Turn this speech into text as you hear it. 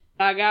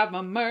I got my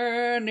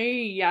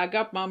money, I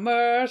got my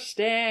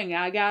Mustang,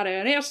 I got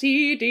an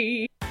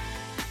LCD.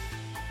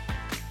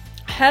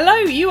 Hello,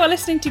 you are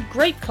listening to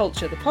Grape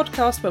Culture, the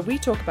podcast where we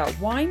talk about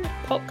wine,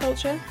 pop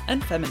culture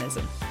and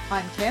feminism.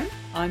 I'm Kim.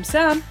 I'm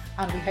Sam.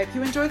 And we hope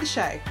you enjoy the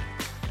show.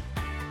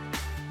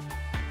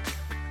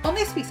 On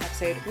this week's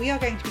episode, we are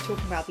going to be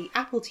talking about the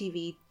Apple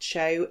TV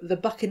show The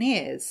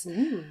Buccaneers.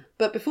 Ooh.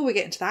 But before we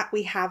get into that,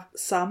 we have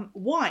some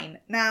wine.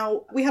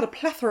 Now, we had a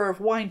plethora of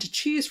wine to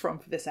choose from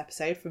for this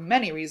episode, for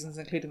many reasons,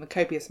 including the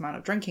copious amount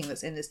of drinking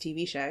that's in this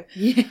TV show.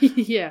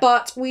 Yeah.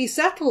 But we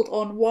settled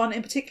on one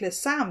in particular.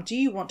 Sam, do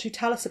you want to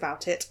tell us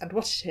about it and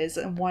what it is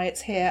and why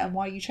it's here and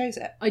why you chose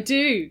it? I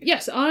do.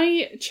 Yes,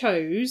 I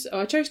chose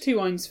two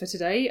wines for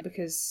today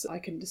because I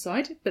couldn't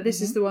decide. But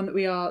this is the one that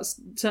we are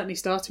certainly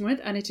starting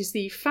with, and it is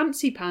the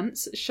Fancy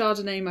Pants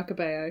Chardonnay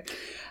Macabeo.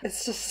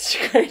 It's just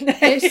a great name.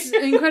 It's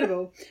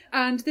incredible.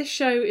 And this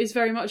show is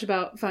very much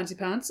about fancy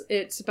pants.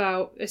 It's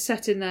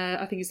set in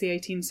there, I think it's the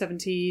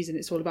 1870s, and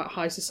it's all about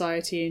high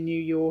society in New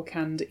York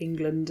and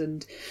England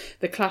and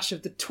the clash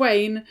of the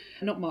twain.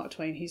 Not Mark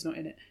Twain, he's not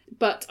in it.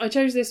 But I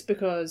chose this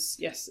because,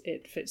 yes,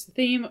 it fits the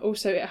theme.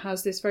 Also, it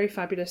has this very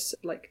fabulous,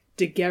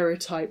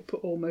 daguerreotype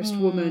almost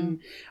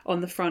woman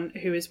on the front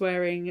who is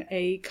wearing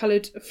a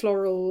coloured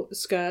floral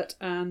skirt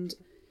and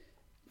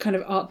kind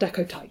of Art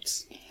Deco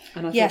tights.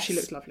 And I thought she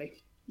looked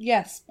lovely.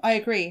 Yes, I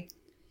agree.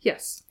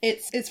 Yes.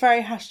 It's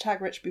very hashtag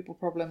rich people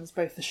problems,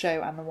 both the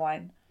show and the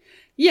wine.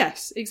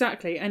 Yes,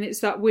 exactly. And it's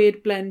that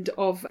weird blend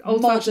of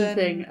old-fashioned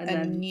thing and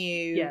then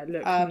new. Yeah,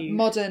 look, new.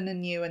 Modern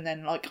and new, and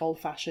then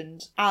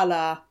old-fashioned, a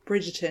la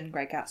Bridgerton,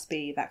 Great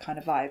Gatsby, that kind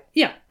of vibe.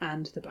 Yeah,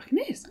 and the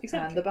Buccaneers. Exactly.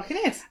 And the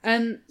Buccaneers.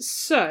 And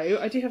so,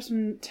 I do have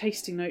some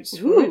tasting notes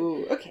for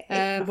Ooh, it.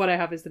 okay. What I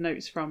have is the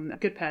notes from A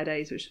Good Pair of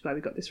Days, which is where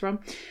we got this from.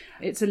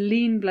 It's a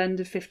lean blend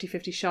of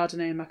 50-50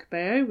 Chardonnay and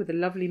Macabeo with a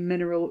lovely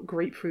mineral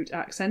grapefruit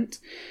accent.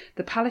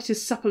 The palate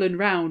is supple and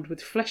round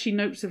with fleshy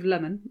notes of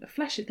lemon.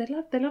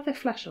 They love their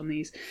flesh on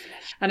these.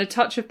 And a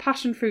touch of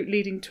passion fruit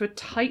leading to a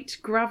tight,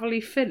 gravelly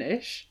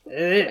finish.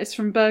 It's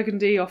from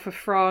Burgundy, off of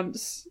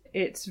France.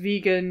 It's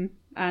vegan,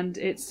 and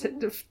it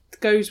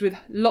goes with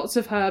lots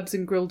of herbs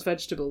and grilled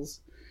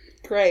vegetables.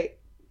 Great.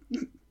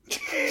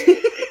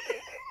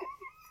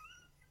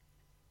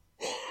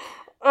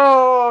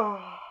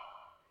 Oh,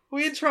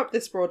 we interrupt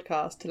this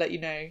broadcast to let you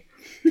know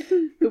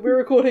that we're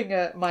recording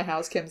at my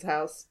house, Kim's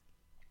house,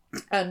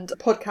 and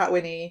Podcat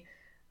Winnie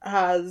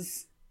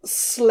has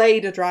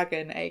slayed a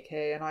dragon,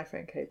 aka an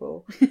iPhone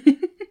cable,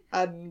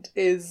 and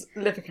is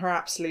living her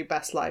absolute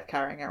best life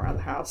carrying it around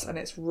the house, and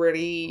it's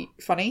really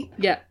funny.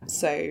 Yeah.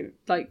 So,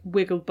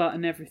 wiggle butt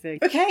and everything.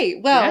 Okay,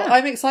 well, Yeah.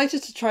 I'm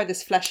excited to try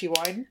this fleshy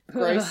wine.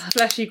 Gross.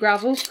 Fleshy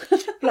gravel.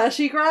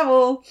 Fleshy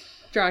gravel.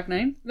 Drag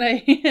name.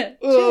 Cheers.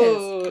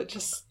 Oh,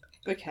 just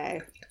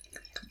okay.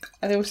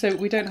 And also,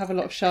 we don't have a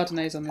lot of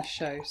Chardonnays on this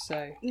show,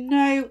 so...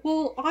 No,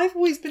 well, I've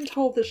always been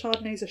told that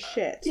Chardonnays are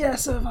shit. Yeah,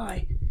 so have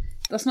I.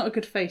 That's not a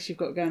good face you've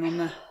got going on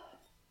there.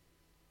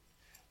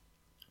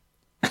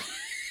 Is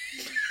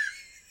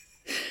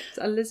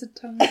that a lizard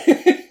tongue?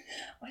 I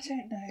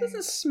don't know. It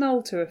doesn't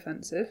smell too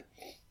offensive.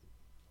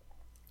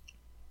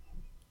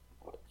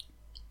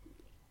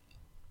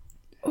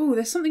 Oh,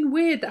 there's something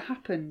weird that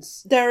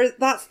happens.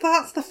 That's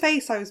the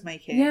face I was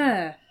making.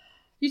 Yeah.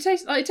 You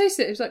taste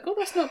it, it's like, oh,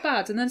 that's not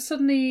bad. And then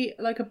suddenly,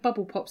 a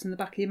bubble pops in the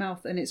back of your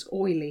mouth and it's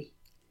oily.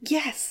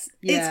 Yes.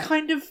 Yeah. It's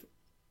kind of,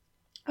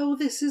 oh,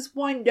 this is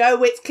wine.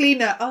 No, it's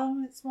cleaner.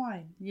 Oh, it's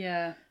wine.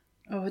 Yeah.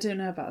 Oh, I don't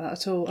know about that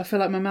at all. I feel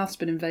like my mouth's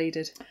been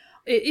invaded.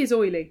 It is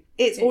oily.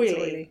 It's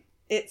oily.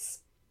 It's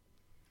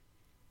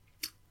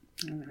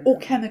or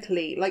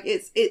chemically.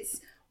 It's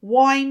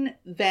wine,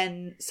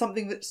 then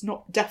something that's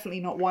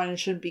definitely not wine and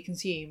shouldn't be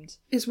consumed.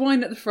 It's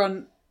wine at the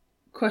front,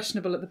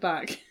 questionable at the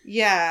back.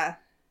 Yeah.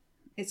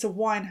 It's a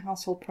wine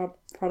household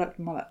product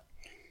mullet.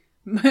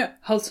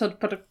 Household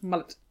product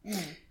mullet.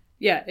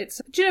 Yeah, it's...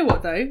 Do you know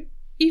what, though?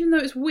 Even though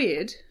it's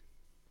weird,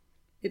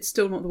 it's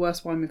still not the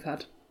worst wine we've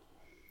had.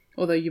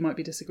 Although you might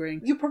be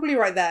disagreeing. You're probably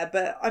right there,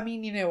 but I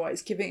mean, you know what?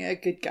 It's giving it a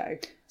good go.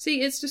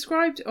 See, it's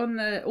described on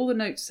all the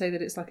notes say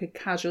that it's like a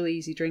casual,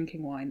 easy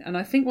drinking wine. And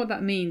I think what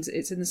that means,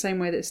 it's in the same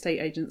way that estate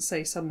agents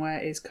say somewhere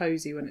is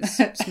cosy when it's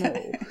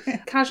small.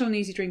 Casual and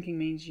easy drinking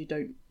means you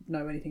don't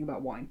know anything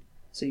about wine.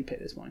 So you pick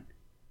this wine.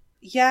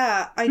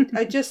 Yeah,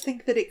 I just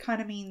think that it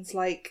kind of means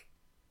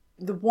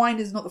the wine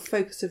is not the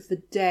focus of the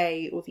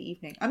day or the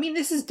evening. I mean,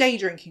 this is day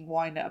drinking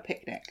wine at a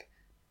picnic.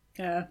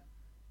 Yeah.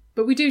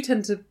 But we do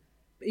tend to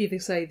either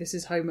say this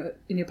is home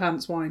in your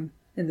pants wine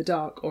in the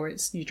dark, or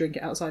it's you drink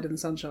it outside in the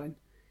sunshine.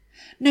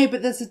 No,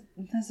 but there's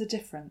a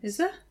difference. Is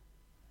there?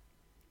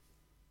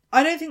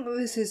 I don't think that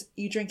this is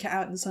you drink it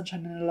out in the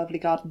sunshine in a lovely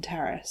garden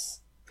terrace,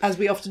 as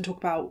we often talk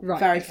about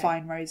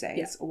fine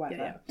rosés or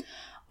whatever. Yeah.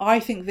 I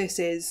think this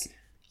is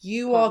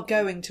you are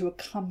going to a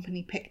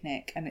company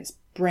picnic and it's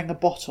bring a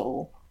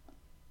bottle.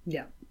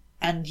 Yeah.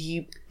 And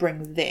you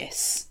bring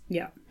this.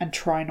 Yeah. And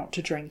try not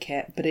to drink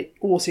it, but it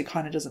also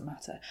kind of doesn't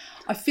matter.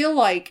 I feel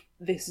like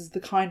this is the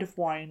kind of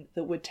wine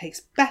that would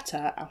taste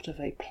better out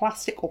of a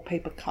plastic or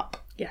paper cup.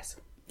 Yes.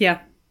 Yeah.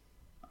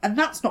 And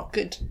that's not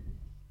good.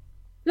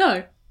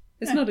 No,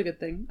 it's not a good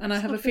thing. And I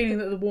have a feeling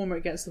that the warmer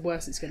it gets, the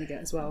worse it's going to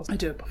get as well. I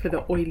do it for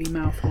the oily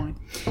mouth wine.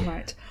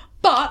 Right.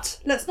 But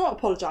let's not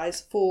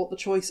apologise for the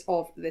choice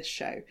of this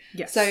show.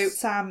 Yes. So,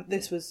 Sam,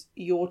 this was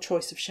your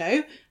choice of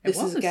show.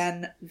 This is,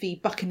 again,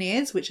 The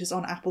Buccaneers, which is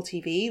on Apple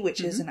TV,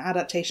 which is an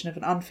adaptation of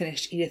an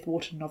unfinished Edith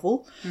Wharton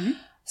novel. Mm-hmm.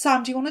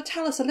 Sam, do you want to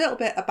tell us a little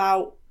bit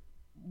about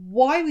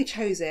why we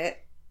chose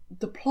it,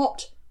 the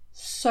plot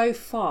so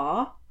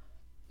far?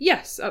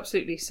 Yes,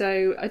 absolutely.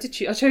 So I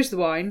chose the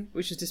wine,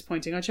 which was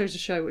disappointing. I chose the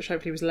show, which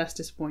hopefully was less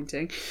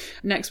disappointing.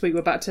 Next week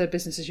we're back to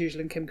business as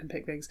usual and Kim can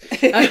pick things.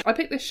 I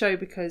picked this show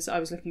because I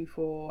was looking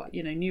for,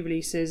 new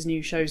releases,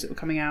 new shows that were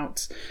coming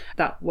out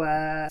that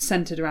were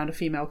centred around a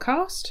female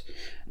cast,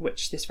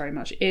 which this very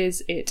much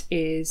is. It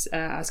is,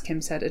 as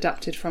Kim said,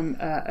 adapted from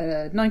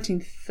a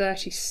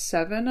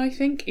 1937, I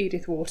think,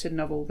 Edith Wharton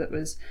novel that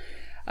was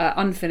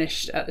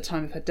unfinished at the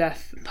time of her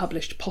death,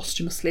 published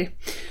posthumously,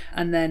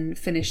 and then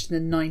finished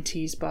in the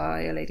 90s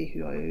by a lady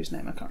whose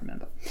name I can't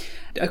remember,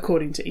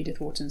 according to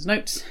Edith Wharton's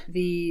notes.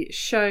 The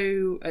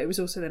show, it was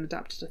also then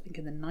adapted, I think,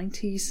 in the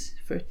 90s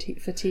for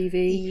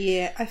TV.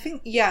 Yeah, I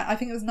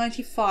think it was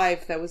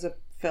 95 there was a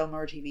film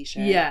or a TV show.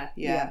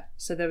 Yeah.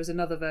 So there was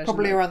another version.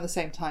 Probably around the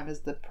same time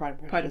as the Pride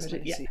and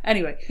Prejudice. Yeah.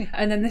 Anyway,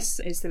 and then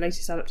this is the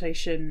latest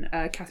adaptation,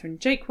 Catherine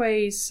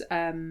Jakeway's.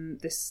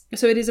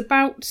 So it is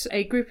about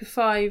a group of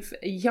 5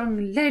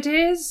 young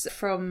ladies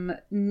from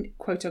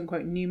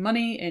quote-unquote new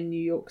money in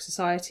New York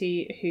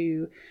society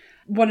who...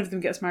 One of them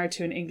gets married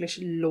to an English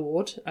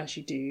lord, as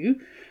you do,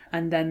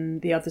 and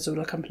then the others will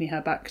accompany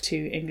her back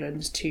to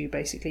England to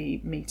basically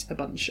meet a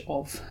bunch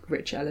of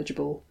rich,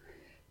 eligible...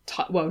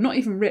 not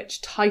even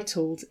rich,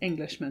 titled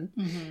Englishmen.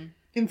 Mm-hmm.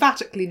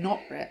 Emphatically not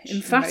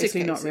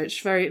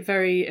rich. Very,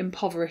 very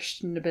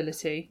impoverished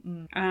nobility.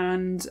 Mm.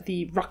 And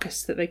the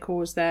ruckus that they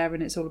cause there,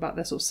 and it's all about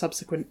their sort of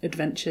subsequent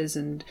adventures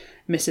and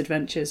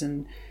misadventures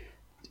and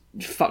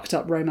fucked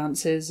up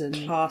romances and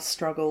class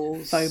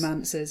struggles,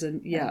 fomances,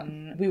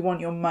 and we want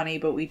your money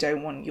but we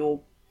don't want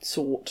your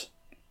sort.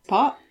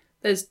 Part.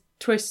 There's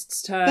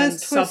twists,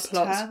 turns,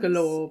 subplots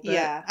galore. But...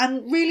 Yeah,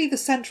 and really the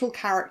central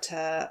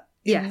character...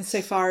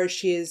 Insofar as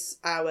she is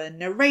our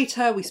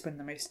narrator, we spend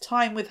the most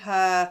time with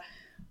her.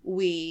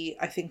 We,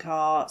 I think,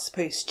 are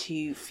supposed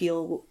to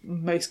feel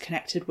most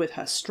connected with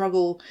her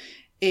struggle.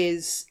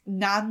 Is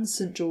Nan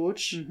St.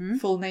 George,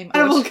 full name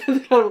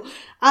Annabelle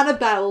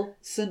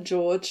St.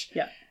 George,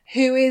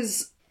 who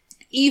is,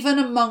 even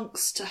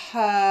amongst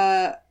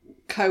her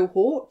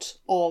cohort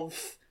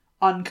of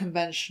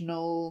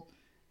unconventional,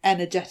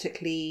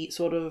 energetically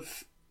sort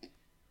of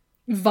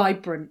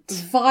vibrant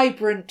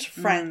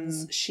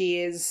friends, she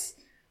is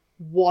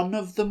one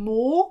of the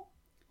more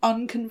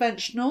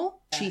unconventional.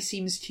 She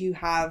seems to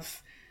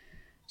have...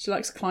 She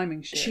likes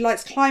climbing shit.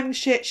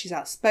 She's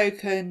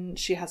outspoken.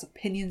 She has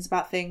opinions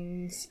about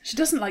things. She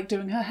doesn't like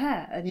doing her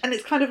hair. And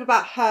it's kind of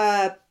about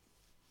her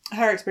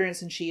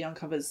experience, and she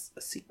uncovers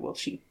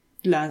she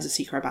learns a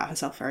secret about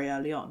herself very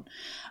early on.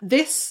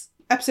 This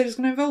episode is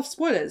going to involve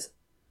spoilers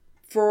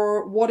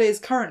for what is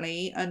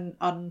currently an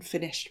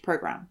unfinished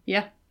programme.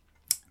 Yeah.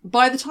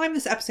 By the time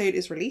this episode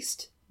is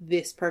released,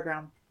 this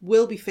programme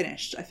will be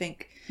finished, I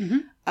think.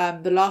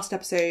 Mm-hmm. The last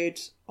episode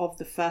of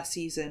the first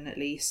season, at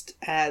least,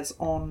 airs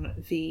on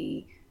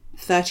the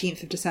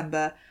 13th of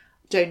December.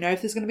 Don't know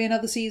if there's going to be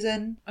another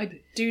season. I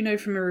do know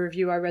from a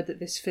review I read that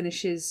this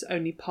finishes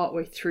only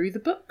partway through the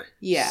book.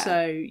 Yeah.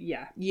 So,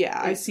 yeah.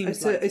 Yeah, it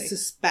seems likely. I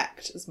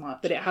suspect as much.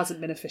 But it hasn't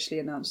been officially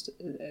announced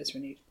as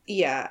renewed.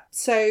 Yeah.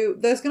 So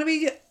there's going to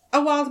be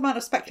a wild amount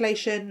of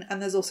speculation,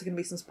 and there's also going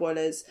to be some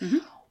spoilers. Mm-hmm.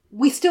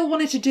 We still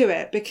wanted to do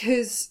it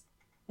because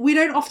we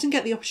don't often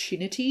get the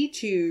opportunity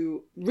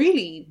to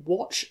really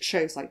watch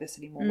shows like this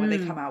anymore when they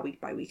come out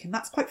week by week, and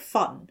that's quite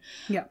fun.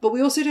 Yeah. But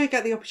we also don't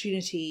get the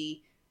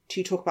opportunity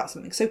to talk about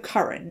something so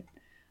current,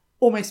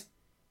 almost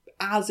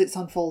as it's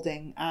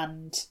unfolding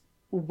and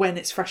when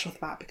it's fresh off the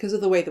bat, because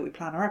of the way that we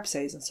plan our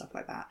episodes and stuff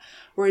like that.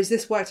 Whereas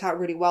this worked out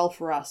really well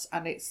for us,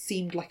 and it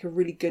seemed like a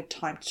really good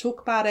time to talk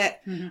about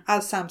it. Mm-hmm.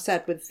 As Sam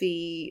said, with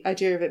the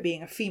idea of it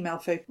being a female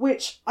focus,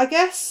 which I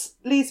guess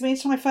leads me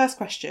to my first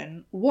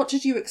question. What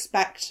did you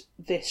expect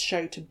this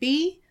show to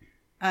be,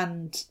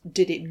 and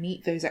did it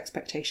meet those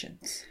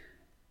expectations?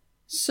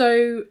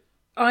 So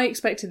I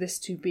expected this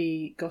to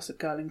be Gossip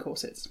Girl in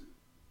corsets.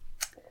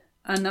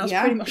 And that's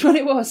pretty much what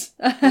it was.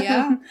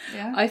 Yeah.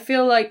 I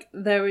feel like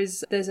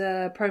there's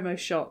a promo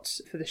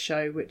shot for the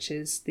show, which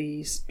is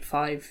these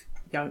 5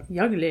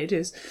 young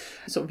ladies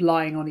sort of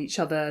lying on each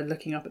other,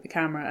 looking up at the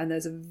camera, and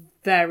there's a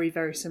very,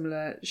 very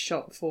similar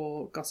shot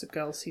for Gossip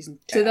Girl season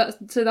 2. Yeah.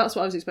 So that's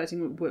what I was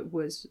expecting,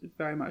 was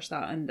very much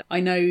that. And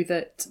I know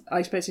that I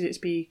expected it to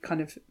be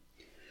kind of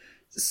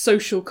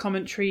social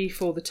commentary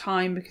for the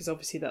time, because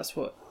obviously that's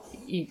what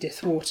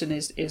Edith Wharton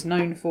is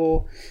known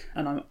for,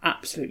 and I'm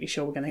absolutely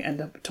sure we're going to end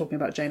up talking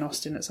about Jane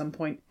Austen at some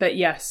point. But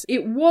yes,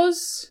 it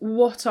was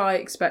what I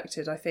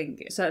expected, I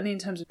think. Certainly in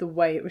terms of the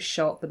way it was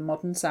shot, the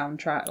modern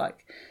soundtrack,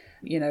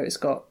 it's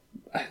got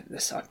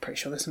I'm pretty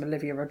sure there's some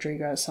Olivia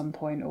Rodrigo at some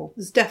point, or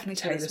There's definitely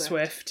Taylor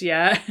Swift.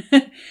 Yeah.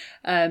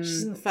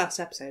 She's in the first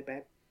episode,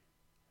 babe.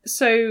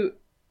 So,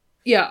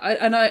 yeah,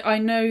 I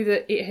know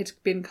that it had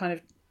been kind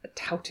of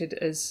touted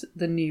as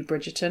the new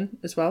Bridgerton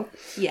as well.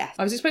 Yeah.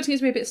 I was expecting it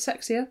to be a bit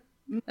sexier,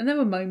 and there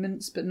were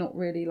moments, but not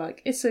really.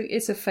 Like, it's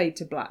a fade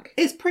to black.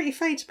 It's pretty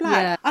fade to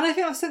black. Yeah. And I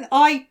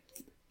think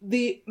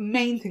the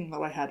main thing that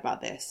I heard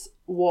about this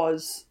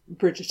was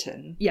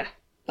Bridgerton. Yeah.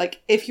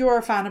 Like, if you're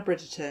a fan of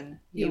Bridgerton,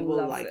 you will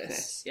love like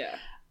this. Yeah.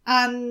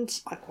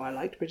 And I quite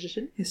liked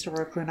Bridgerton,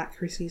 historical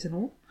inaccuracies and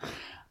all.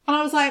 And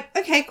I was like,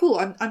 okay, cool,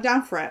 I'm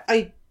down for it.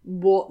 I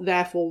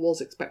therefore was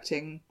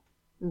expecting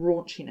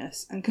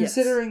raunchiness. And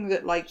considering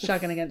that, like...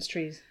 Shagging against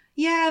trees.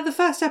 Yeah, the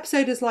first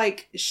episode is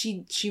like,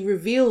 she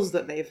reveals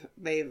that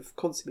they've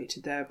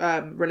consummated their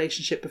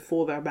relationship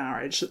before their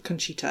marriage.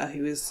 Conchita,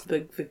 who is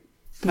the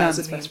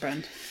Nan's best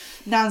friend.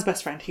 Nan's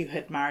best friend, who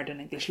had married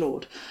an English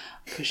lord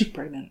because she's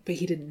pregnant, but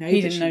he didn't know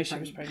she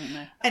was pregnant.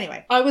 No.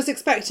 Anyway, I was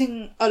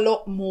expecting a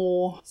lot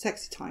more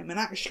sexy time, and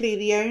actually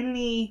the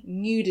only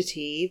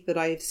nudity that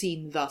I've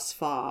seen thus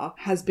far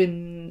has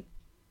been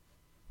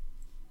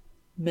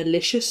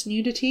malicious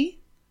nudity.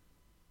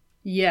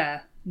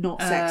 Yeah.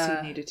 Not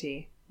sexy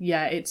nudity.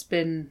 Yeah, it's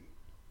been...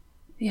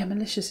 Yeah,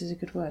 malicious is a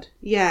good word.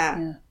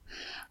 Yeah.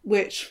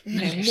 Which,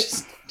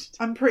 malicious.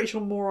 I'm pretty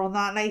sure more on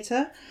that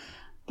later.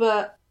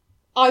 But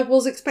I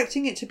was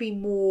expecting it to be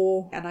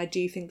more, and I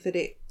do think that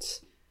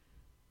it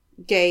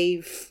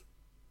gave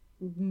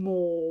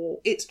more...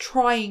 It's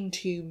trying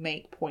to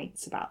make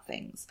points about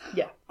things.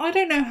 Yeah. I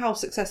don't know how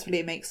successfully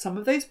it makes some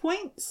of those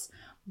points,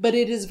 but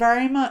it is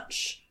very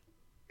much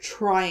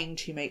trying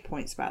to make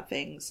points about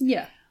things.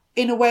 Yeah.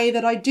 In a way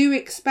that I do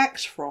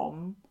expect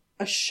from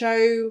a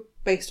show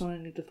based on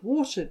an Edith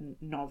Wharton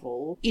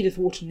novel. Edith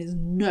Wharton is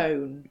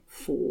known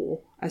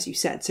for, as you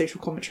said, social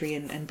commentary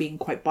and being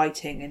quite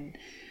biting, and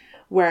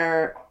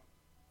where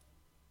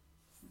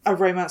a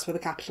romance with a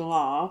capital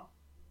R,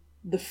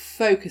 the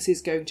focus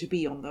is going to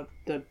be on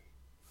the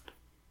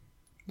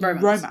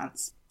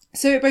romance.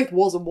 So it both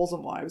was and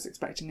wasn't what I was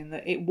expecting, in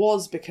that it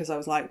was because I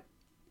was like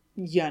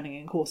yearning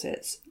in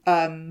corsets.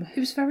 It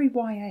was very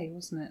YA,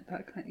 wasn't it?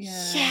 That kind of,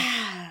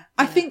 yeah.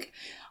 I think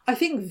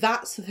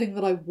that's the thing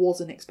that I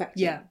wasn't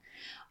expecting. Yeah.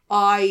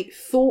 I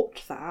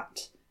thought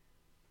that,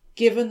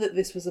 given that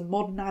this was a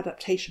modern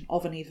adaptation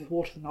of an Edith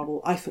Wharton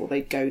novel, I thought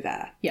they'd go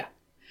there. Yeah.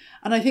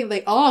 And I think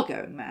they are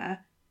going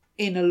there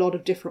in a lot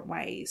of different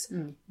ways.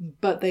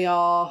 But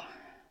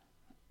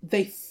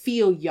they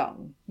feel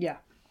young. Yeah.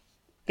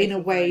 In a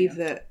way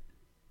that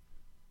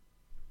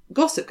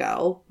Gossip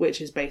Girl,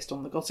 which is based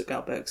on the Gossip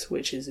Girl books,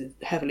 which is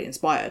heavily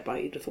inspired by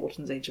Edith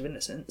Wharton's Age of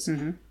Innocence,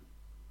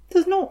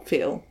 does not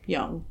feel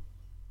young.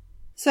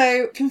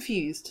 So,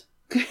 confused.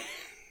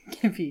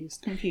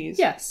 Confused. Confused.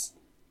 Yes.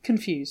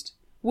 Confused.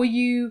 Were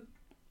you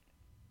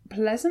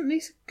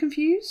pleasantly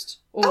confused?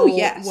 Or oh,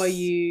 yes. Were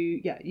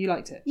you... Yeah, you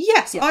liked it?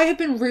 Yes, yeah. I have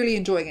been really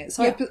enjoying it.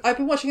 So yeah. I've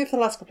been watching it for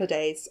the last couple of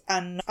days,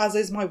 and as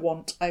is my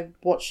wont, I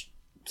watched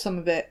some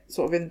of it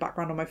sort of in the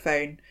background on my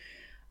phone,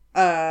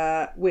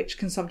 which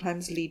can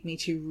sometimes lead me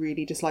to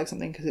really dislike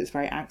something because it's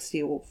very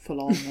angsty or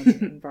full on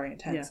and very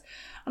intense. Yeah.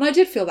 And I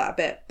did feel that a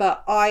bit,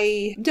 but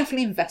I'm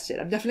definitely invested.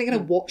 I'm definitely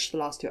going to watch the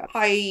last two episodes.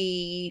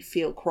 I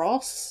feel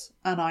cross,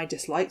 and I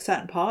dislike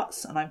certain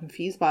parts, and I'm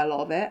confused by a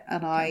lot of it,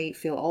 and I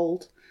feel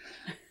old.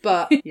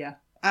 But yeah.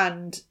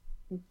 And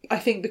I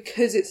think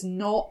because it's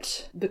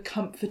not the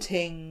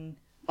comforting,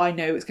 I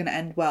know it's going to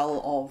end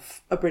well,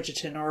 of a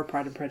Bridgerton or a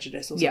Pride and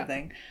Prejudice or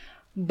something,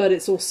 but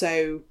it's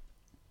also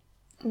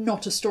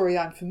not a story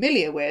I'm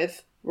familiar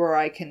with, where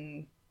I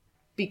can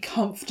be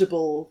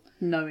comfortable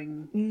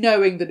knowing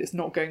that it's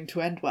not going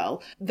to end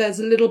well. There's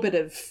a little bit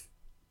of...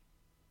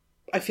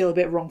 I feel a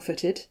bit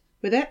wrong-footed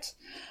with it,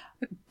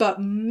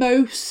 but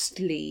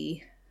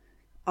mostly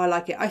I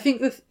like it. I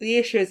think the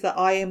issue is that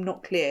I am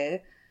not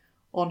clear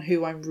on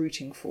who I'm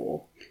rooting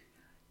for.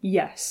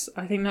 Yes,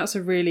 I think that's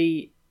a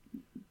really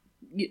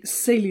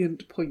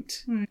salient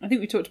point. I think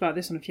we talked about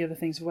this on a few other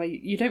things, where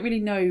you don't really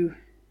know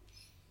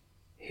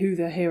who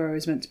the hero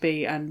is meant to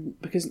be, and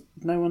because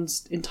no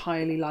one's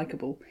entirely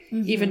likeable.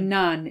 Even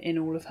Nan, in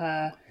all of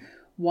her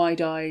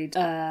wide-eyed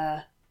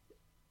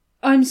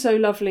I'm so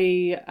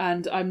lovely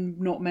and I'm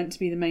not meant to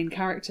be the main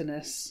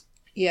characterness,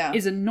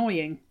 is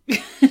annoying.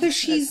 So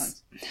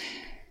she's...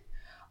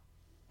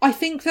 I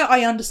think that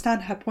I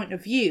understand her point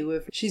of view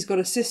of, she's got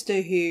a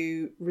sister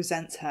who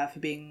resents her for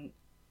being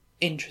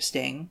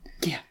interesting.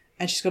 Yeah.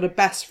 And she's got a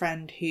best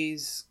friend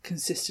who's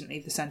consistently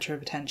the centre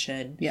of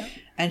attention. Yeah.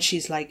 And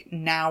she's like,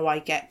 now I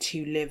get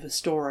to live a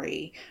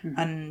story,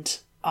 and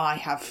I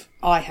have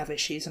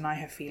issues and I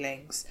have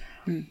feelings.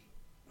 And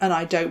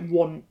I don't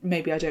want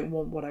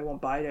what I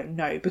want, but I don't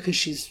know, because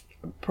she's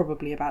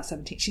probably about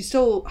 17. She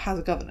still has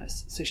a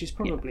governess, so she's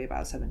probably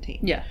about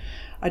 17. Yeah.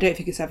 I don't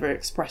think it's ever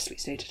expressly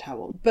stated how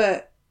old.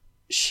 But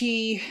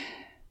she's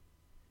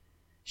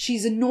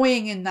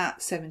annoying in that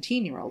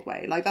 17-year-old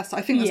way. Like, I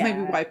think that's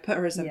maybe why I put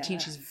her as 17. Yeah.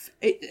 She's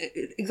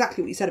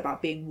exactly what you said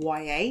about being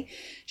YA.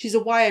 She's a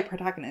YA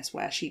protagonist,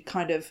 where she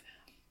kind of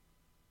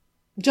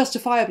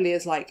justifiably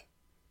is like,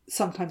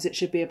 sometimes it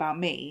should be about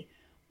me,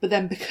 but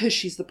then because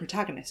she's the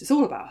protagonist, it's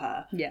all about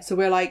her. Yeah. So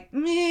we're like,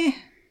 meh.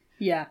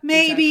 Yeah.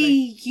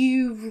 Maybe exactly.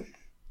 you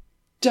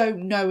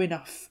don't know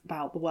enough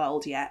about the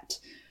world yet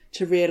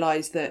to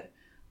realise that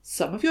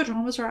some of your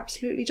dramas are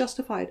absolutely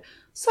justified.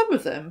 Some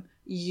of them,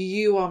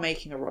 you are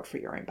making a rod for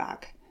your own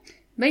back.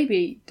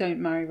 Maybe don't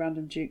marry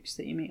random dukes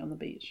that you meet on the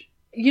beach.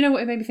 You know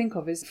what it made me think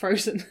of is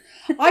Frozen.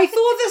 I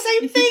thought the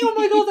same thing! Oh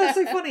my god, that's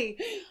so funny!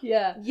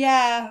 Yeah.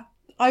 Yeah,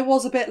 I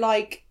was a bit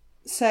like...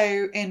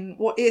 So in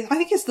what is... I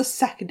think it's the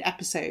second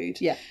episode.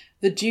 Yeah.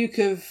 The Duke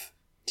of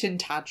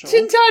Tintagel.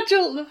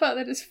 Tintagel! The fact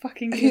that it's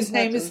fucking whose Tintagel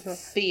name is as well.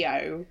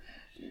 Theo,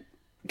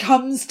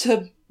 comes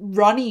to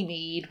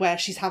Runnymede, where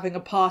she's having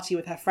a party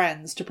with her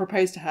friends, to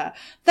propose to her.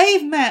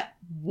 They've met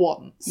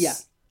once. Yeah.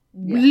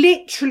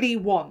 Literally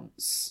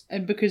once.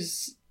 And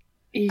because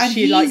And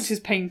she likes his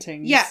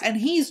paintings. Yeah, and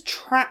he's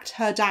tracked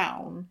her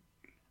down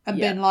and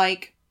been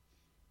like,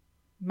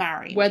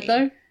 marry Wed me.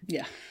 though?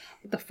 Yeah.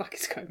 What the fuck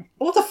is going on?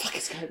 What the fuck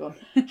is going on?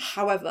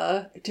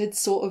 However, I did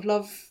sort of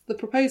love the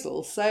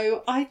proposal.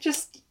 So I'm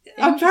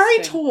very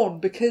torn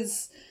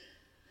because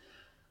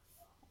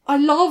I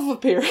love a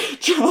period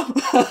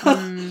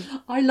drama.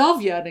 I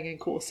love yearning in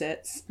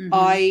corsets. Mm-hmm.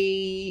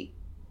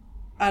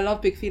 I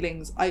love big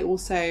feelings.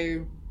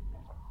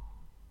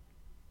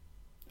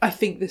 I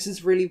think this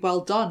is really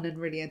well done and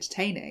really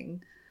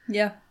entertaining.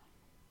 Yeah.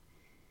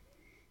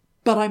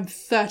 But I'm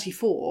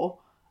 34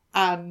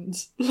 and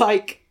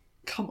like,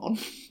 come on.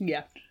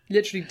 Yeah.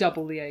 Literally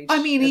double the age.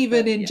 I mean,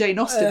 even in yeah. Jane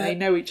Austen, they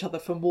know each other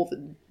for more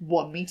than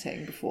one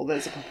meeting before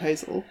there's a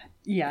proposal.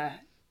 Yeah.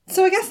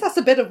 So I guess that's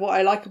a bit of what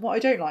I like and what I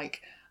don't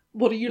like.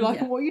 What do you like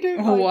and what you don't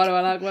like? What do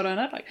I like, what do I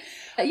not like?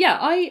 Yeah,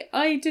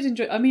 I did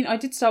enjoy... I mean, I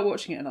did start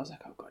watching it and I was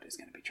like, oh god, it's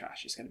going to be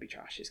trash, it's going to be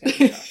trash, it's going to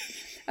be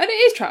trash. And it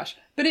is trash,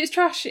 but it's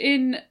trash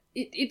in...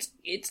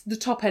 It's the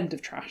top end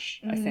of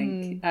trash, I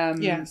think.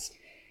 Yes.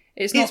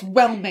 It's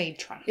well-made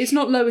trash. It's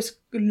not lowest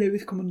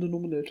common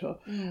denominator.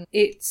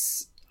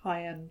 It's...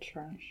 high-end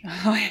trash.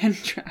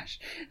 High-end trash.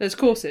 There's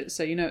corsets,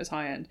 so you know it's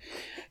high-end.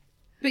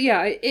 But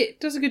yeah,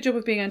 it does a good job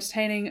of being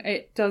entertaining.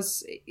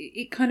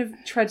 It kind of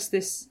treads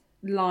this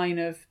line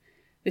of,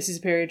 this is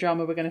a period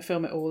drama, we're going to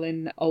film it all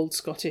in old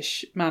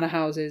Scottish manor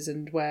houses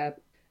and wear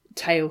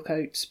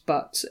tailcoats,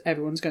 but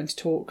everyone's going to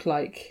talk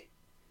like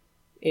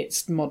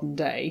it's modern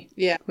day.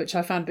 Yeah. Which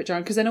I found a bit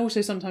jarring, because then also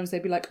sometimes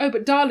they'd be like, oh,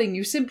 but darling,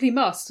 you simply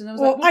must. And I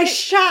was Well, like, well, I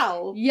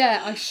shall.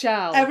 Yeah, I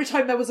shall. Every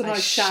time there was an I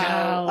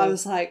shall, I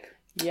was like,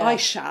 Yeah. I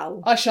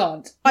shall. I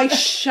shan't. I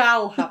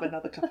shall have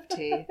another cup of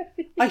tea.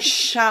 I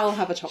shall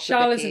have a chocolate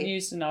Shall Vicky. isn't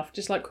used enough,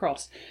 just like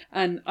cross.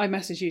 And I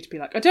messaged you to be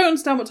like, I don't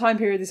understand what time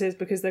period this is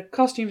because the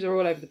costumes are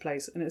all over the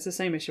place. And it's the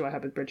same issue I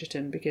had with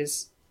Bridgerton,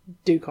 because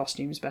do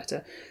costumes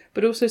better.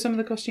 But also some of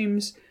the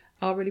costumes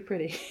are really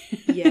pretty.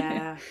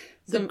 Yeah.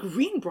 The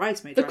green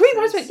bridesmaid The green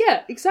bridesmaid,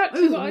 yeah,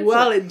 exactly what I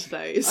well thought. into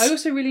those. I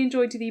also really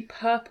enjoyed the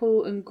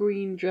purple and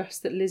green dress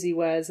that Lizzie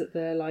wears at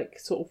their like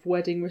sort of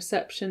wedding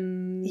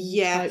reception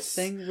type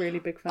thing. Really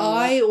big fan of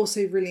I that.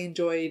 also really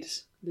enjoyed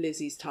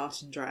Lizzie's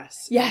tartan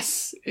dress.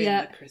 Yes, in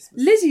yeah. the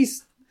Christmas.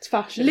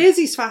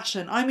 Lizzie's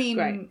fashion. I mean,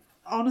 Great.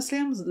 honestly,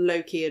 I'm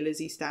low-key a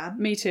Lizzie stan.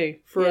 Me too.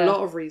 For Yeah. a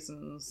lot of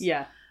reasons.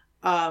 Yeah.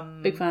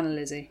 Big fan of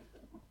Lizzie.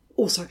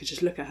 Also, I could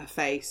just look at her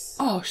face.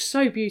 Oh,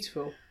 so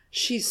beautiful.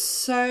 She's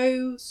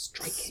so...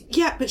 striking.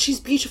 Yeah, but she's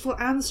beautiful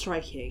and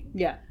striking.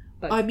 Yeah.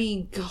 Like, I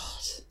mean,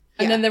 God.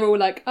 and then they're all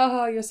like,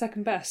 "Ah, you're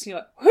second best." And you're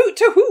like, "Who?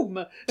 To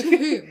whom? To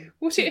whom?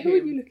 Who are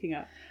you looking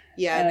at?"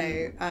 Yeah,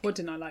 no. What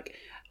didn't I like?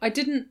 I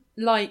didn't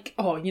like...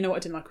 Oh, you know what I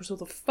didn't like? Was all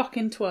the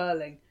fucking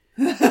twirling.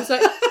 I was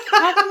like,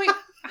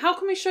 how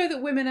can we show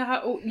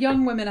that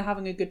young women are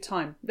having a good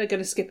time? They're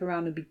going to skip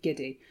around and be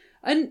giddy.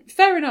 And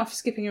fair enough,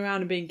 skipping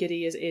around and being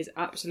giddy is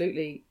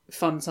absolutely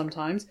fun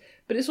sometimes,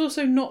 but it's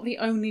also not the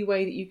only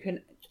way that you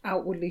can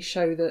outwardly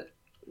show that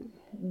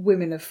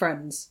women are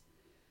friends.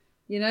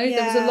 You know,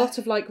 there was a lot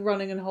of like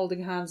running and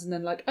holding hands and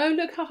then like, oh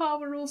look, haha,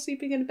 we're all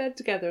sleeping in a bed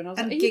together. And I was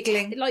and like,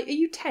 giggling. are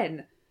you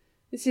 10?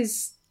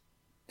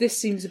 This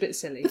seems a bit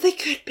silly. But they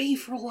could be,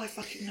 for all I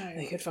fucking know.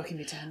 They could fucking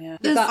be 10, yeah.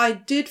 I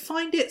did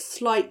find it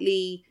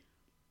slightly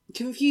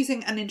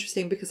confusing and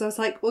interesting because I was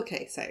like,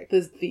 okay, so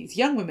there's these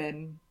young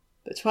women,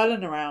 they're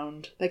twirling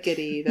around, they're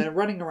giddy, they're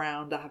running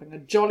around, they're having a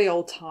jolly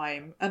old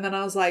time. And then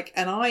I was like,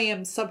 and I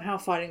am somehow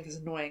finding this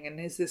annoying, and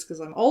is this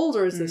because I'm old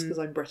or is this because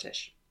I'm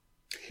British?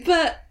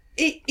 But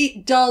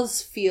it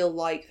does feel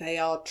like they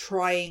are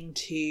trying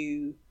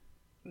to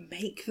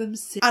make them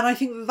silly. And I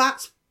think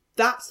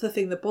that's the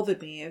thing that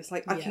bothered me. It was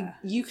like,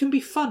 you can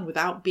be fun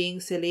without being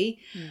silly.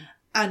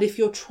 And if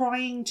you're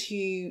trying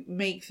to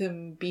make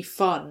them be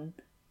fun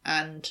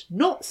and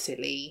not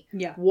silly,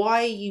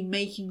 why are you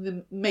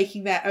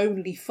making their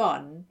only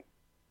fun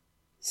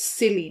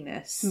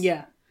silliness?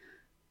 Yeah.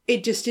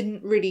 It just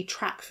didn't really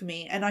track for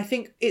me. And I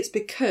think it's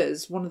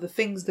because one of the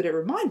things that it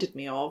reminded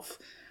me of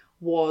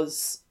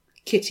was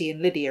Kitty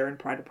and Lydia in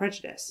Pride and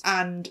Prejudice.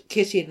 And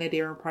Kitty and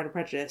Lydia in Pride and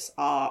Prejudice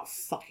are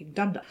fucking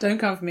dunda. Don't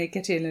come for me,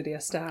 Kitty and Lydia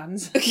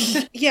stands.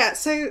 Yeah,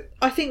 so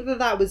I think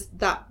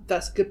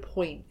that's a good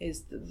point,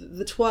 is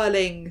the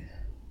twirling...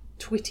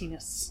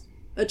 Twittiness.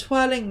 A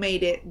twirling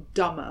made it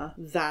dumber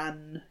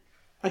than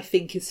I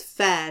think is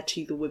fair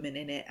to the women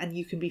in it, and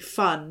you can be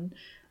fun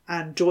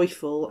and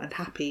joyful and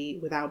happy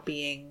without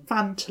being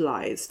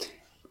infantilised.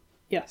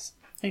 Yes,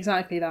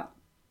 exactly that.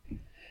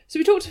 So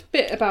we talked a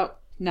bit about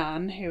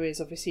Nan, who is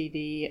obviously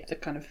the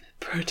kind of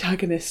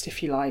protagonist,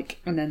 if you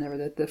like, and then there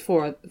are the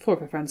four of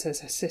her friends.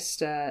 There's her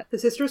sister. The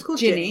sister is called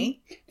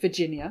Ginny.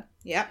 Virginia.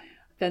 Yeah.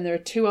 Then there are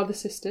two other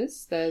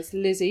sisters. There's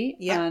Lizzie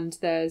and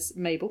there's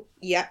Mabel.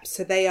 Yep,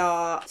 so they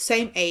are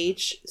same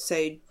age.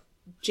 So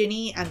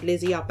Ginny and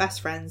Lizzie are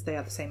best friends. They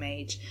are the same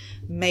age.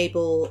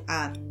 Mabel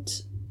and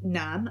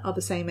Nan are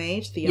the same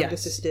age, the younger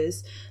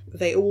sisters.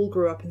 They all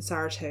grew up in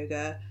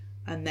Saratoga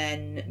and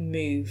then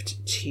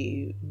moved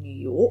to New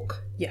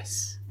York.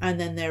 Yes. And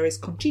then there is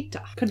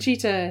Conchita.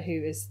 Conchita,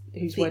 whose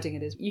wedding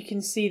it is. You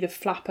can see the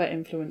flapper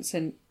influence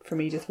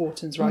from Edith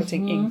Wharton's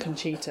writing in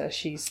Conchita.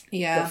 She's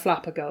the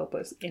flapper girl,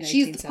 but in 1870.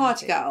 She's the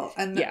party girl.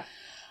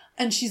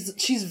 And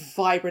she's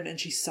vibrant and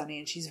she's sunny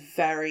and she's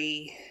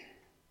very...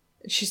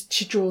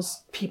 She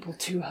draws people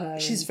to her.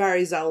 She's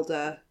very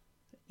Zelda.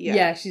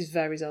 Yeah, she's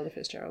very Zelda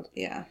Fitzgerald.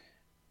 Yeah.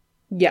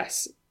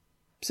 Yes.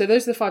 So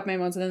those are the five main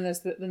ones, and then there's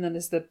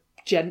the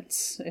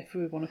gents, if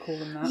we want to call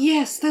them that.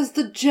 Yes, there's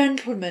the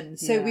gentlemen.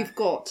 So we've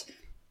got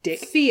Dick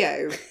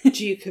Theo,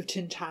 Duke of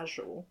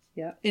Tintagel,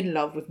 in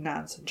love with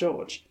Nan St.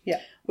 George.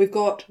 Yeah. We've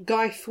got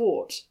Guy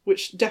Fawkes,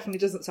 which definitely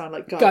doesn't sound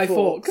like Guy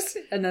Fawkes.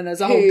 And then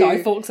there's a whole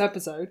Guy Fawkes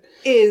episode.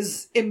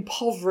 Is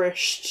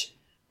impoverished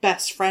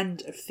best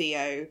friend of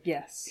Theo.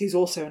 Yes. Who's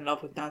also in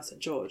love with Nan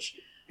St. George.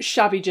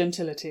 Shabby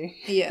gentility.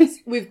 Yes.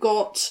 We've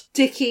got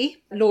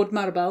Dickie. Lord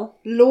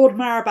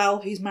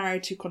Maribel, who's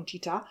married to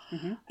Conchita.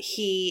 Mm-hmm.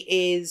 He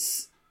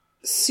is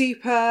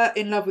super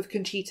in love with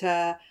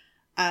Conchita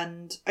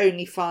and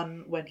only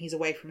fun when he's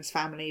away from his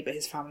family, but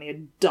his family are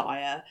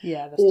dire.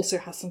 Yeah. Also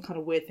has some kind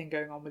of weird thing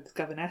going on with his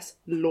governess,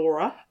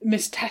 Laura.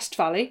 Miss Test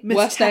Valley.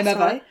 Worst name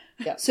ever.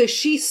 Yeah. So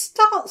she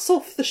starts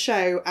off the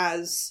show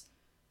as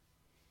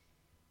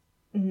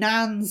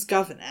Nan's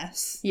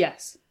governess.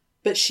 Yes.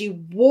 But she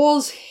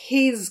was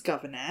his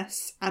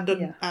governess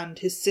and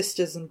his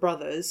sisters and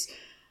brothers,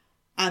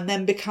 and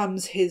then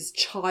becomes his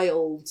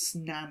child's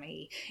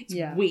nanny. It's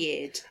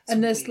weird.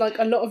 There's like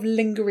a lot of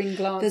lingering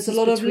glances. There's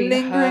a lot of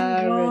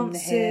lingering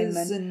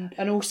glances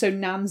and also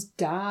Nan's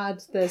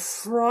dad.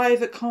 There's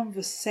private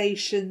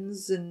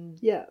conversations and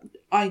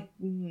I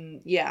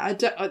don't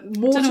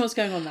know what's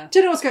going on there.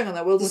 Don't know what's going on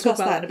there. We'll discuss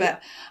that in a bit. Yeah.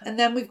 And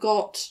then we've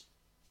got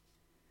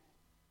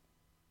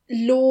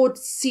Lord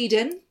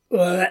Seadown.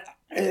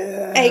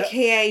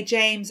 AKA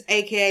James,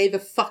 AKA the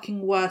fucking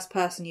worst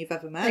person you've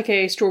ever met.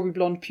 AKA strawberry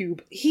blonde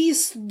pube.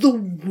 He's the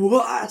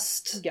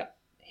worst. Yeah.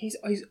 He's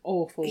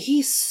awful.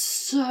 He's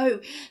so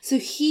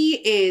he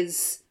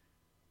is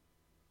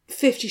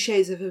 50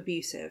 Shades of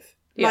abusive.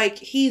 Yeah. Like,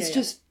 he's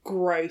just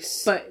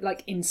gross. But,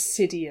 like,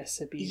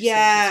 insidious abusive.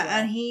 Yeah, as well.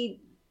 And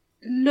he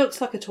looks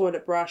like a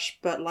toilet brush,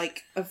 but,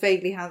 like, a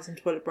vaguely handsome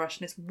toilet brush,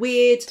 and it's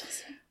weird.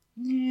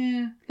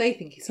 Yeah, they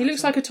think he's handsome. He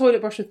looks like a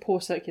toilet brush with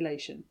poor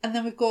circulation. And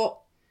then we've got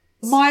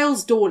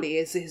Miles Dawley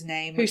is his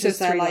name. Who says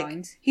three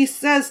lines. He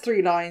says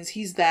 3 lines.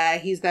 He's there.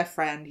 He's their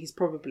friend. He's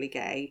probably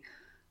gay.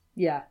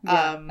 Yeah.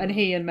 And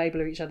he and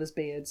Mabel are each other's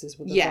beards is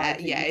what the vibe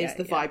it's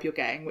the vibe you're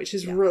getting, which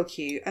is real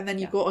cute. And then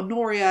you've got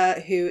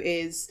Honoria, who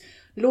is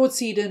Lord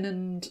Seadown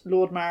and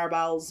Lord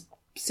Maribel's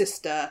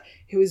sister,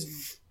 who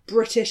is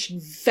British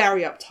and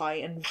very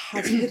uptight and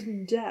has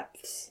hidden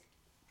depths.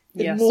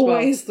 In more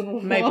ways than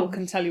one. Mabel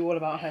can tell you all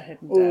about her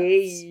hidden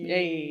depths.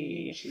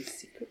 Yay. She's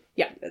secret.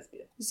 Yeah.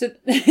 Lesbian. So,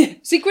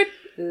 secret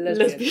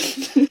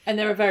lesbian. And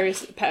there are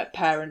various pet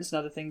parents and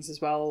other things as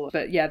well.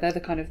 But yeah, they're the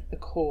kind of the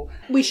core.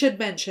 We should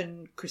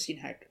mention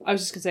Christina Hendricks. I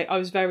was just going to say, I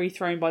was very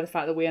thrown by the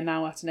fact that we are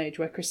now at an age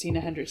where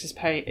Christina Hendricks is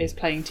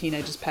playing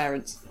teenagers'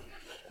 parents.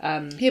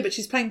 But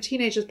she's playing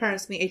teenagers'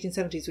 parents in the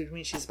 1870s, which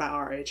means she's about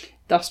our age.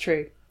 That's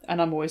true.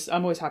 And I'm always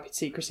happy to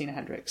see Christina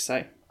Hendricks,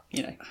 so...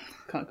 You know,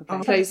 can't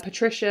complain. Plays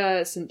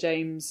Patricia, St.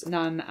 James,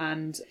 Nan,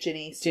 and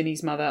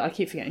Ginny's mother. I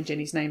keep forgetting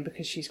Ginny's name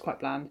because she's quite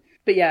bland.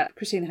 But yeah,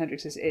 Christina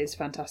Hendricks is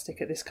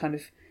fantastic at this kind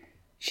of...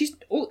 She's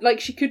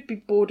like, she could be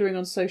bordering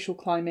on social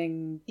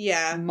climbing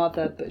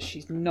mother, but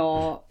she's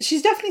not.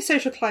 She's definitely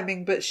social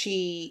climbing, but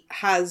she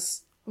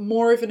has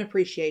more of an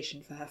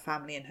appreciation for her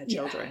family and her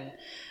children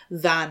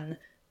than...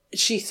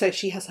 So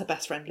she has her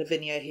best friend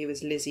Lavinia, who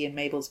is Lizzie and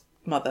Mabel's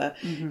mother,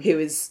 who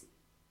is...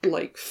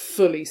 like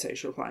fully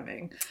social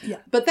climbing,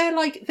 but they're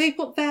like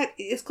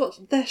it's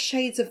got their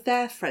shades of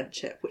their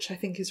friendship, which I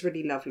think is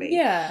really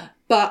lovely.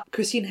 But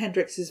Christina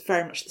Hendricks is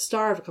very much the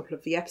star of a couple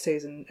of the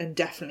episodes and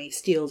definitely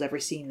steals every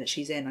scene that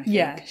she's in, I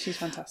think. She's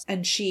fantastic,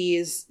 and she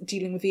is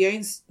dealing with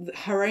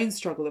her own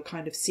struggle of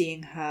kind of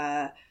seeing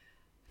her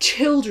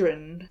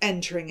children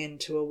entering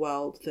into a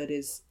world that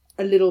is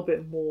a little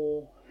bit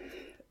more,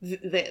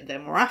 they're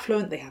more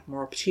affluent, they have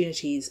more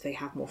opportunities, they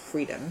have more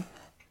freedom.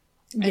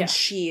 And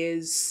she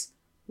is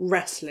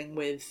wrestling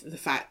with the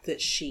fact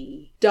that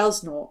she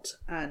does not,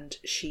 and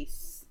she,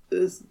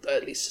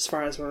 at least as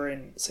far as we're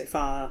in so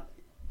far,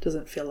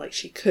 doesn't feel like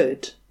she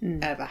could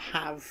ever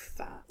have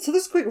that. So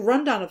that's a quick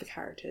rundown of the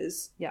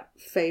characters. Yeah.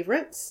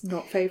 Favourites,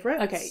 not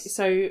favourites. Okay,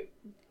 so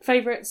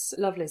favourites,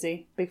 love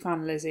Lizzie. Big fan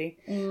of Lizzie.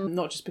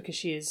 Not just because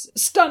she is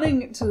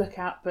stunning to look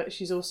at, but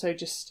she's also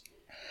just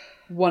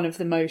one of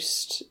the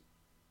most...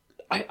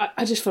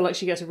 I just feel like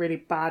she gets a really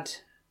bad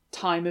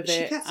time of it.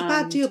 She gets a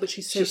bad deal, but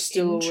she's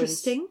still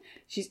interesting.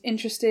 She's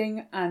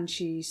interesting, and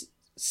she's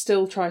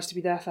still tries to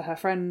be there for her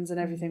friends and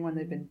everything when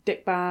they've been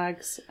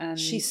dickbags. And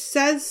she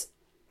says...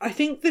 I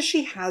think that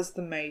she has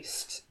the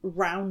most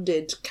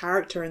rounded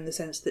character in the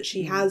sense that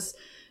she has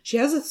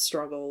a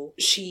struggle.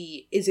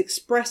 She is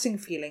expressing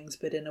feelings,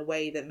 but in a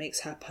way that makes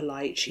her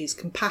polite. She's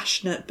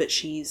compassionate, but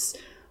she's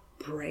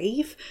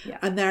brave. Yeah.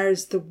 And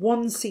there's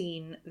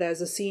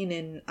a scene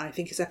in, I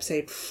think it's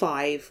episode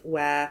 5,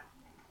 where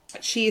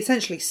she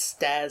essentially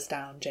stares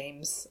down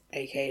James,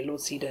 aka Lord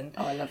Seadown.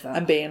 Oh, I love that.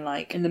 And being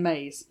like... In the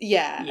maze.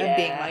 Yeah. And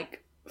being like,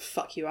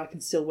 fuck you, I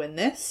can still win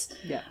this.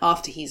 Yeah.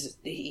 After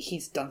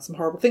he's done some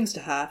horrible things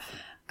to her.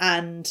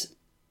 And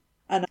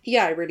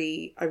yeah, I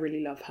really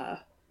love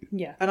her.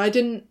 Yeah. And I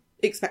didn't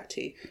expect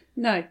to.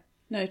 No,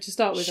 to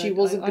start with. She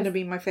wasn't going to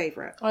be my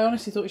favourite. I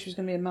honestly thought she was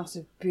going to be a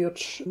massive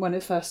bitch when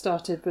it first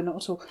started, but not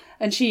at all.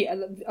 And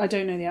I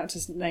don't know the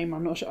actor's name,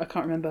 I'm not sure, I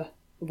can't remember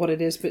what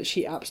it is, but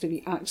she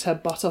absolutely acts her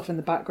butt off in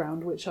the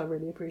background, which I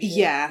really appreciate.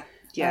 Yeah,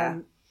 yeah.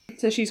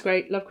 So she's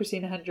great. Love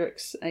Christina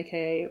Hendricks,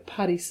 aka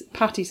Patty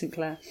St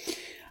Clair.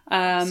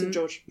 St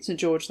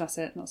George, that's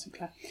it, not St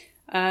Clair.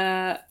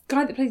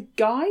 Guy that plays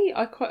Guy,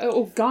 I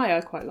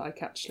quite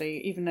like,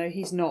 actually, even though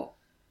he's not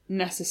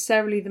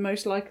necessarily the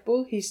most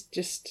likeable. He's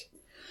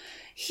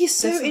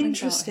so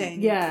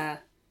interesting. Yeah.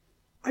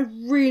 I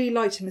really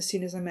liked him as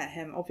soon as I met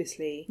him,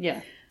 obviously.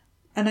 Yeah.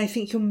 And I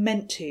think you're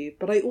meant to,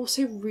 but I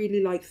also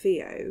really like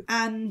Theo.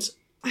 And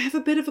I have a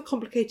bit of a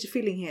complicated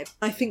feeling here.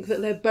 I think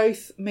that they're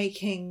both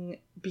making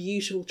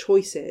beautiful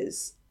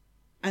choices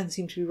and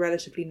seem to be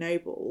relatively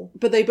noble,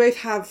 but they both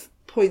have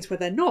points where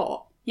they're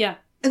not. Yeah.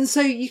 And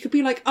so you could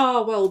be like,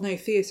 oh, well, no,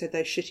 Theo said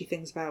those shitty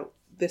things about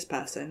this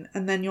person.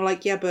 And then you're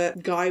like, yeah,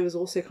 but Guy was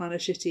also kind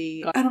of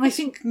shitty. And I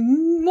think...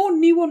 more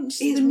nuanced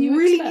than you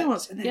really expect.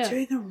 nuanced. And they're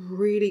doing a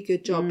really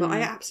good job. But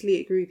I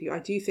absolutely agree with you. I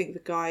do think the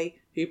guy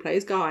who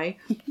plays Guy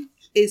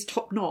is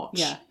top-notch.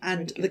 Yeah.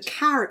 And really the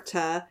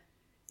character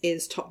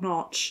is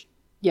top-notch.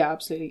 Yeah,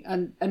 absolutely.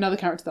 And another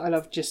character that I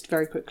love just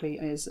very quickly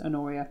is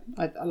Honoria.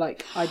 I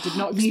did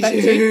not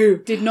expect to.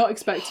 Did not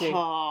expect to.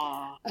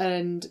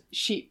 And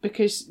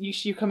because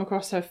you come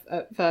across her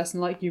at first,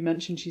 and like you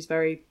mentioned, she's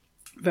very,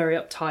 very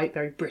uptight,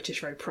 very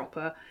British, very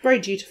proper. Very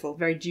dutiful,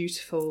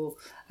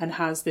 and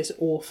has these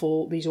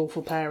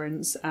awful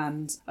parents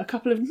and a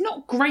couple of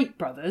not great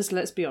brothers,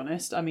 let's be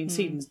honest. I mean,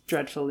 Seadown's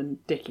dreadful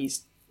and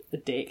Dickie's a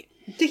dick.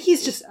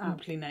 Dickie's just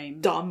aptly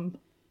named. Dumb.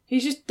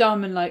 He's just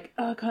dumb and like,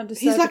 oh, I can't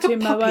decide like between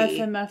my wife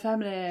and my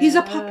family. He's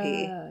a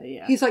puppy.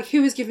 Yeah. He's like,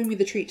 who is giving me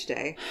the treat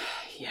today?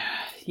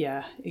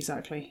 Yeah,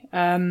 exactly.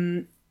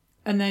 And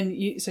then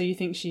you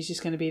think she's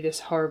just going to be this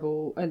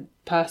horrible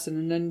person,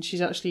 and then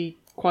she's actually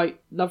quite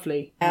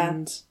lovely.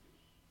 And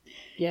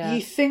yeah,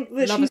 you think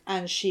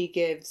that she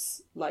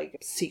gives like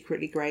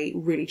secretly great,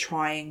 really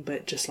trying,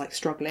 but just like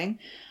struggling.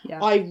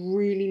 Yeah, I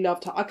really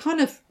loved her. I kind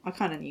of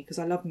knew because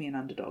I love me an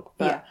underdog.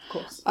 But yeah, of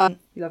course,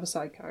 you love a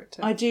side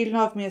character. I do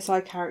love me a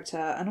side character,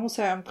 and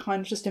also I'm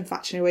kind of just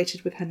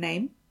infatuated with her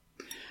name.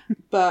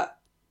 But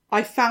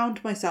I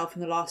found myself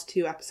in the last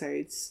 2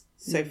 episodes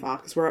so far,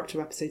 because we're up to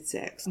episode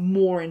 6,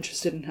 more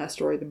interested in her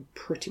story than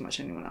pretty much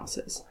anyone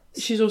else's.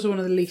 She's also one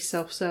of the least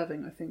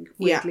self-serving, I think,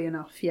 weirdly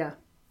enough. Yeah,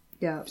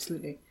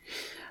 absolutely.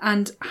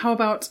 And how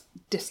about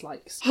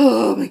dislikes?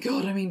 Oh my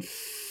god, I mean,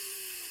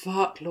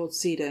 fuck Lord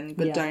Seadown,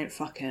 but don't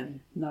fuck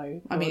him.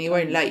 No. I mean, he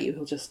won't let you,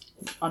 he'll just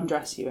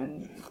undress you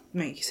and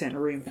make you sit in a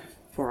room for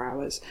 4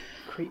 hours.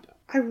 Creep.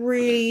 I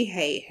really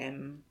hate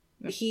him.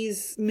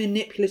 He's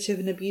manipulative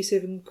and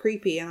abusive and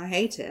creepy, and I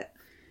hate it.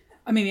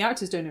 I mean, the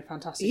actor's doing a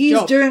fantastic job.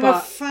 He's doing a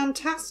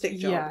fantastic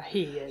job. Yeah,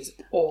 he is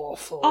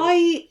awful.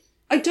 I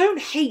don't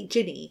hate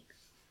Ginny,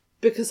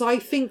 because I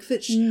think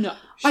that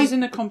she's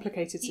in a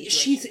complicated situation.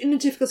 She's in a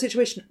difficult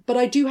situation, but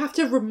I do have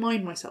to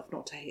remind myself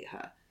not to hate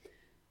her.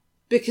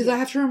 Because I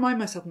have to remind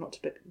myself not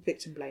to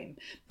victim blame.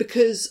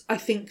 Because I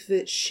think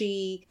that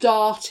she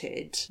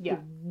started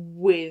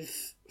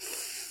with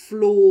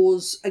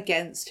flaws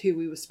against who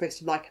we were supposed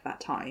to like at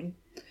that time.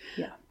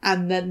 Yeah.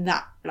 And then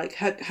that, like,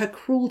 her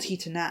cruelty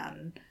to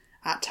Nan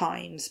at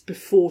times,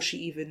 before she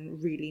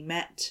even really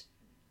met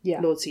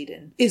Lord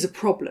Seadown, is a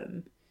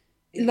problem.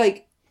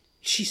 Like,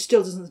 she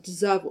still doesn't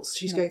deserve what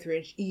she's going through,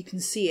 and you can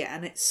see it,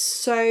 and it's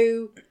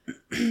so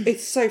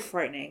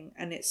frightening,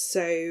 and it's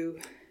so...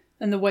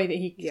 And the way that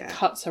he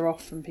cuts her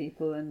off from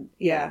people, and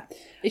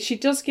she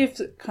does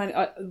give kind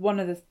of... one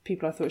of the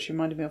people I thought she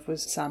reminded me of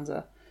was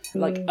Sansa.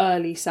 Like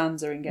early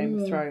Sansa in Game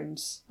of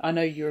Thrones. I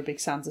know you're a big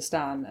Sansa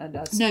stan.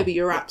 No, but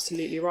you're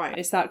absolutely right.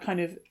 It's that kind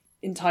of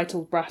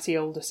entitled, bratty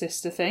older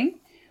sister thing,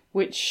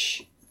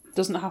 which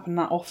Doesn't happen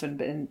that often,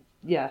 but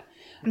yeah.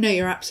 No,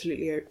 you're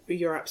absolutely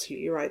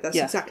right. That's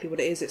exactly what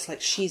it is. It's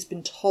like she's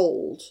been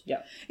told.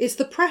 Yeah. It's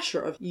the pressure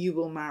of you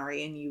will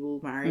marry and you will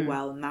marry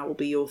well and that will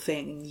be your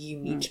thing and you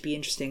need to be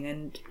interesting,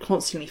 and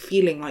constantly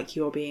feeling like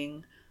you're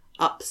being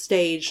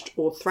upstaged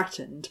or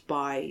threatened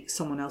by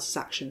someone else's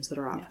actions that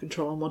are out of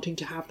control and wanting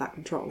to have that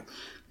control.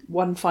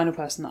 One final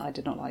person that I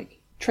did not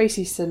like.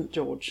 Tracy St.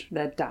 George,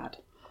 their dad.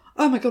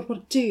 Oh my god, what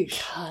a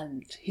douche.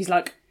 Cunt. He's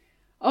like,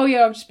 oh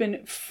yeah, I've just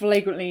been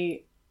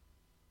flagrantly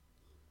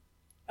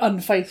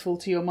unfaithful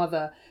to your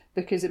mother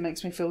because it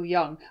makes me feel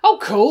young. Oh,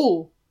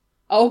 cool.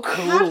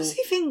 How does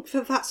he think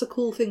that that's a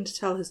cool thing to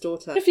tell his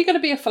daughter? If you're going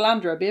to be a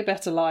philanderer, be a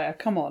better liar.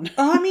 Come on.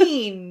 I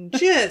mean,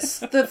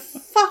 just the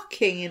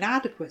fucking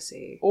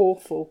inadequacy.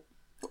 Awful.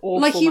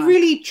 Like, he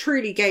really,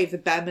 truly gave the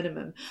bare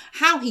minimum.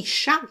 How he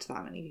shagged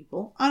that many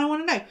people, I don't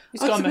want to know. He's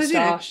got a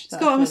moustache. He's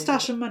got a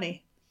moustache and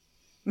money.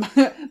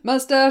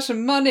 Moustache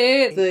and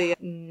money. The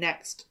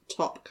next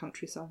top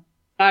country song.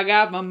 I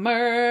got my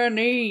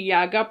money,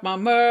 I got my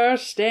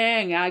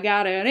Mustang, I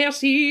got an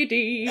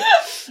LCD.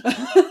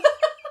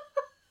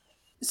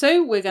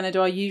 So we're going to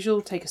do our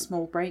usual, take a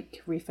small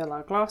break, refill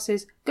our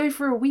glasses, go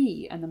for a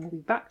wee, and then we'll be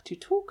back to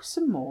talk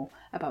some more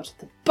about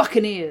the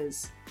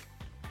Buccaneers.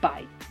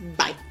 Bye.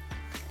 Bye.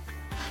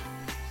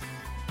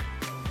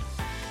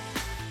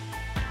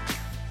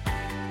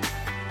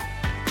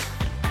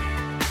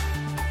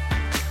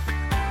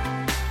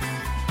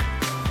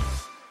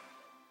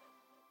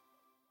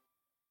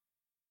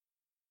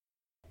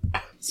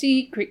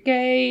 Secret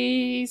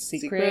gay,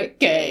 secret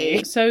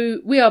gay. So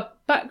we are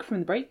back from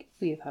the break.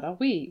 We have had our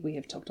wee. We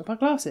have topped up our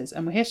glasses,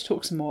 and we're here to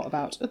talk some more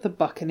about the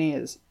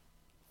Buccaneers.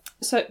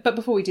 So, but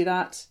before we do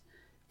that,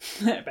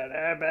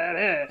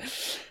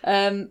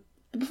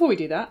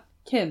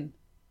 Kim,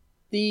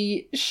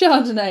 the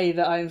Chardonnay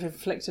that I've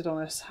inflicted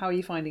on us, how are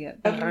you finding it?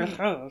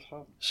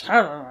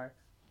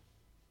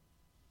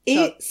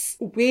 It's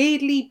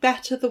weirdly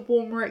better the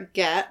warmer it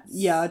gets.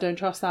 Yeah, I don't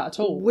trust that at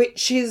all.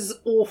 Which is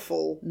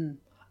awful.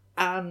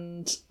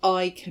 And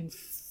I can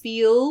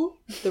feel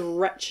the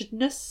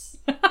wretchedness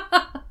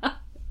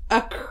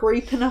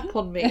creeping up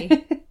on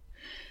me.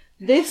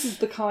 This is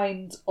the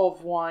kind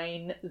of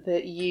wine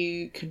that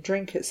you can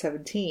drink at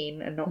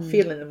 17 and not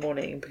feel in the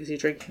morning because you're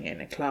drinking it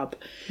in a club.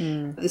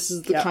 This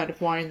is the kind of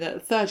wine that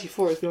at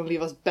 34 is going to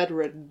leave us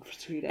bedridden for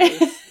 2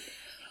 days.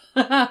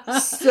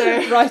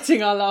 So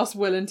writing our last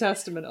will and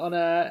testament on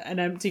an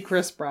empty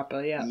crisp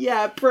wrapper.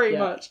 Yeah, pretty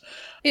much.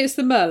 It's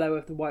the Merlot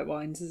of the white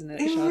wines, isn't it?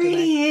 It Chardonnay?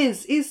 really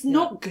is. It's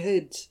not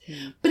good,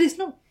 but it's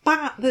not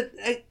bad.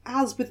 That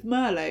as with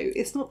Merlot,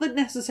 it's not that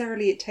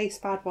necessarily it tastes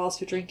bad whilst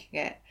you're drinking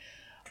it,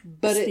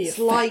 but it's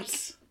like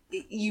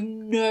you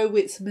know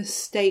it's a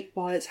mistake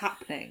while it's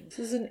happening. This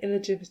is an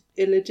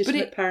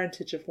illegitimate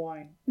parentage of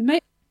wine.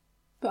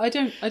 But I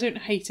don't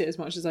hate it as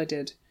much as I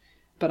did.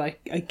 But I,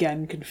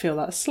 again, can feel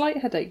that slight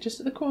headache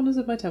just at the corners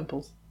of my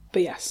temples.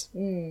 But yes,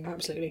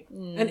 absolutely.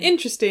 An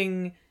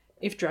interesting,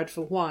 if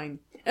dreadful, wine.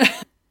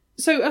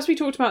 So, as we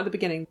talked about at the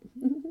beginning,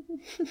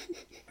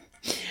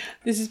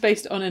 this is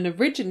based on an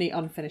originally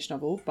unfinished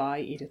novel by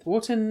Edith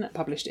Wharton,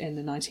 published in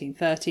the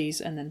 1930s,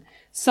 and then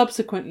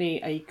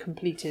subsequently a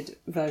completed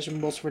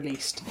version was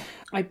released.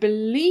 I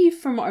believe,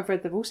 from what I've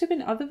read, there have also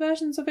been other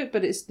versions of it,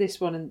 but it's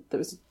this one that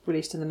was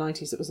released in the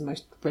 90s that was the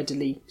most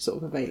readily sort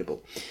of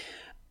available.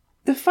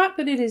 The fact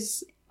that it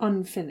is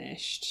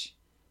unfinished,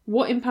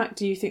 what impact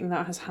do you think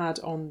that has had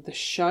on the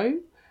show?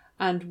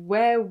 And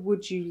where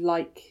would you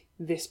like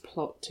this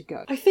plot to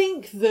go? I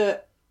think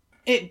that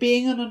it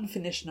being an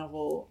unfinished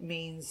novel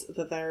means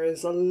that there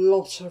is a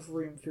lot of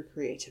room for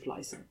creative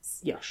license.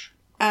 Yes.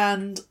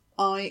 And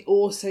I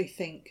also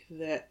think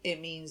that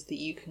it means that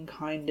you can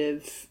kind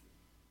of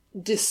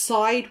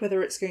decide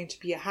whether it's going to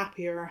be a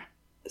happy or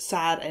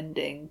sad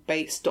ending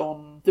based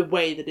on the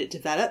way that it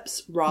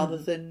develops rather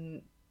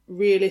than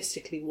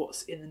realistically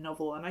what's in the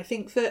novel. And I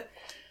think that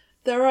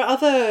there are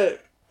other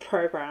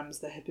programmes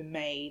that have been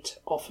made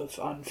off of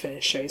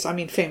unfinished shows. I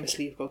mean,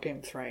 famously you've got Game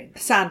of Thrones.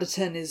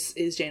 Sanditon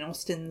is Jane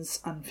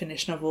Austen's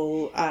unfinished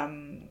novel.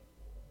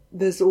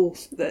 There's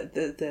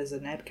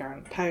an Edgar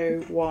Allan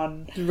Poe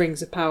one. The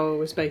Rings of Power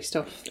was based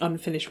off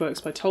unfinished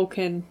works by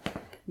Tolkien.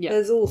 Yeah.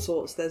 There's all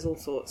sorts.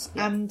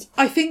 Yeah. And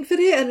I think that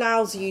it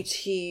allows you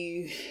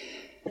to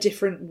a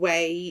different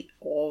way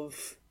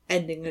of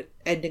ending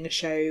a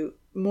show,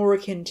 more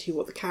akin to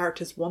what the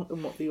characters want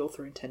than what the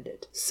author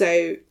intended.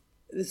 So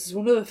this is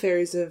one of the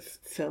theories of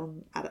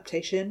film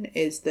adaptation,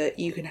 is that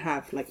you can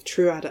have like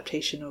true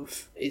adaptation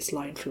of it's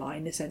line for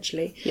line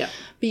essentially. Yeah.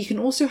 But you can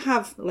also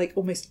have like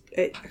almost,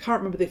 I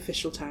can't remember the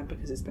official term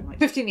because it's been like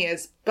 15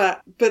 years,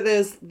 but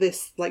there's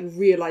this like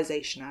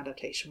realization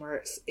adaptation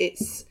where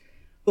it's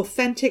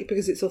authentic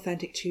because it's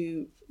authentic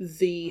to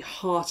the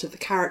heart of the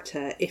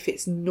character if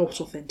it's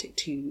not authentic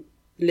to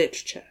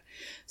literature.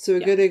 So a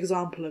good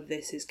example of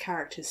this is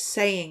characters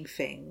saying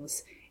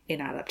things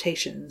in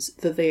adaptations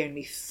that they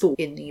only thought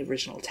in the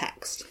original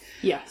text.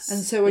 Yes.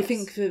 And so I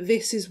think that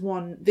this is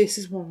one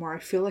where I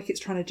feel like it's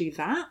trying to do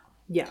that.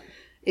 Yeah.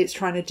 It's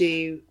trying to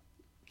do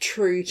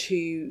true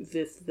to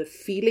the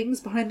feelings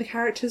behind the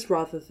characters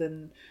rather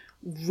than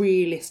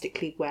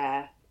realistically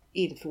where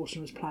Edith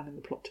Wharton was planning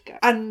the plot to go.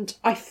 And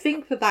I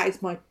think that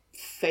is my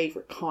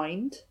favourite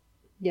kind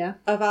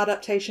of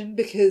adaptation,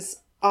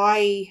 because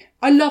I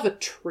love a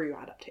true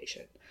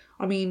adaptation.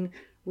 I mean,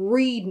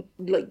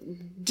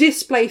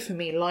 display for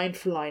me line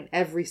for line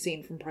every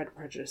scene from Pride and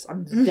Prejudice.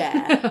 I'm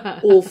there.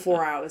 All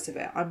 4 hours of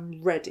it.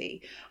 I'm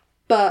ready.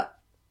 But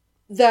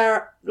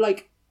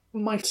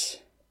my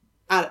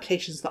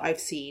adaptations that I've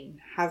seen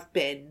have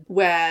been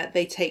where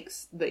they take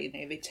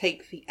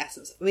the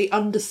essence, they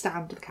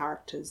understand the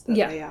characters that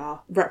they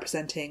are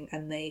representing,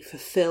 and they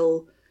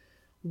fulfill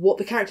what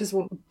the characters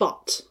want.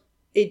 But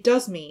it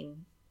does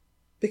mean,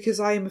 because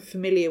I am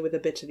familiar with a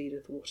bit of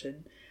Edith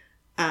Wharton,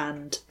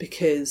 and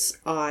because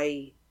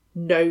I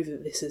know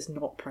that this is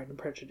not Pride and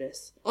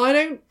Prejudice, I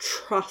don't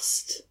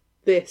trust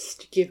this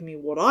to give me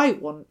what I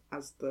want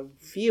as the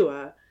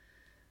viewer,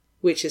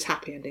 which is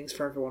happy endings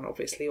for everyone,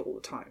 obviously, all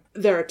the time.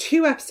 There are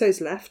 2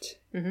 episodes left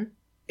in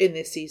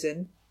this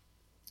season.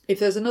 If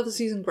there's another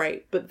season,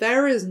 great. But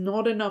there is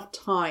not enough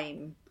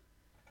time.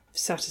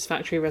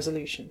 Satisfactory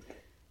resolution.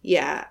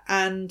 Yeah,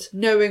 and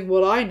knowing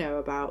what I know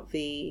about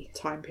the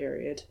time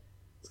period,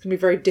 it's going to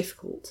be very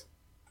difficult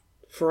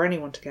for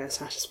anyone to get a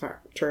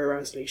satisfactory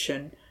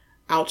resolution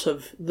out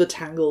of the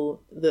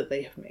tangle that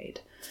they have made.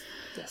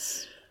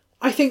 Yes.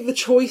 I think the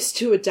choice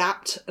to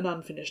adapt an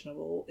unfinished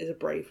novel is a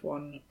brave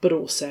one, but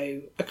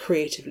also a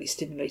creatively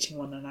stimulating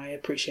one, and I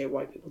appreciate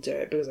why people do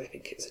it, because I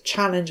think it's a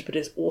challenge, but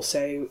it's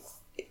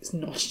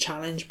not a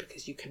challenge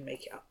because you can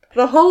make it up.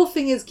 The whole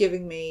thing is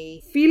giving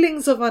me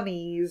feelings of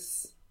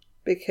unease,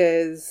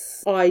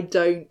 because I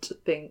don't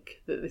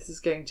think that this is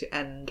going to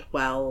end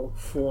well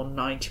for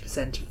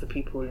 90% of the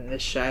people in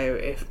this show,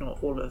 if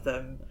not all of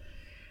them.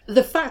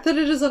 The fact that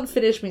it is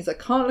unfinished means I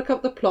can't look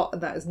up the plot,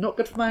 and that is not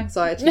good for my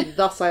anxiety.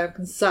 Thus, I am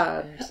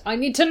concerned. I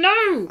need to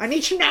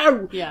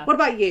know! Yeah. What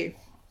about you?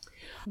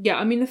 Yeah,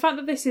 I mean, the fact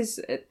that this is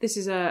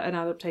an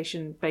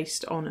adaptation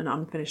based on an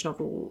unfinished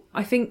novel,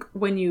 I think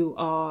when you're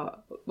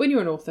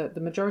an author, the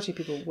majority of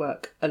people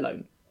work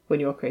alone when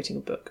you're creating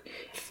a book.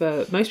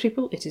 For most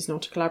people, it is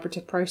not a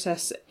collaborative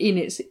process in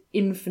its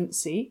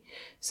infancy.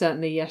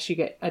 Certainly, yes, you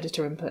get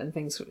editor input and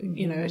things,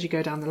 as you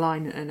go down the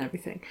line and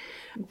everything.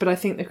 But I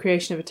think the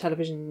creation of a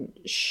television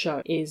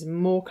show is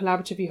more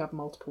collaborative. You have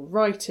multiple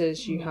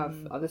writers, you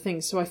have other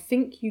things. So I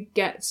think you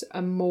get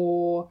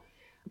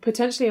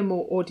potentially a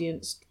more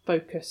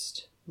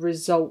audience-focused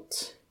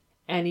result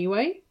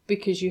anyway,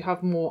 because you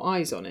have more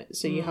eyes on it,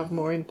 so you have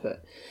more input.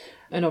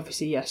 And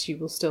obviously, yes,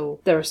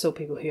 there are still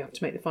people who have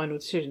to make the final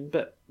decision.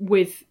 But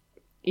with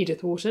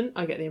Edith Wharton,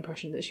 I get the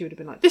impression that she would have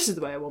been like, this is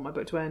the way I want my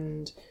book to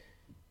end.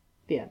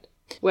 The end.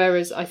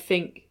 Whereas I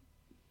think,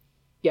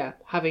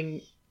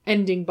 having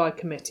ending by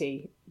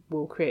committee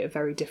will create a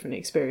very different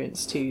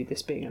experience to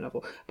this being a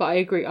novel. But I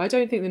agree, I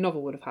don't think the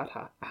novel would have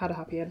had a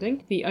happy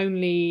ending. The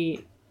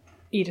only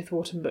Edith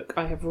Wharton book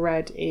I have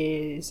read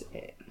is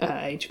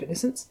Age of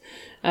Innocence,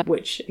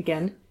 which,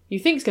 again, you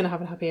think it's going to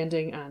have a happy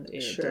ending, and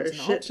it does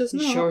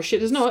not. Sure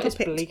shit does not. It's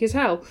bleak as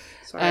hell.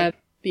 Sorry. But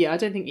yeah, I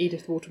don't think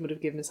Edith Wharton would have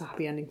given us a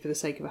happy ending for the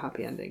sake of a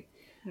happy ending.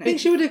 I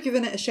think she would have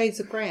given it a Shades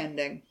of Grey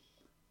ending.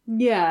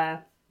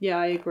 Yeah,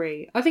 I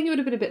agree. I think it would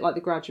have been a bit like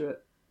The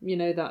Graduate.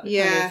 That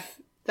kind of,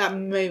 that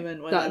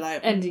moment when they're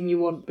like... ending you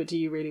want, but do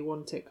you really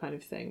want it kind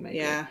of thing, maybe.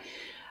 Yeah.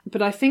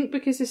 But I think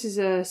because this is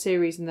a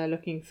series and they're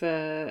looking for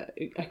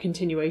a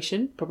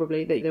continuation,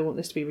 probably, they want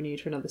this to be renewed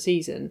for another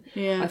season.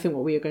 Yeah. I think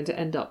what we are going to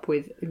end up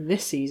with in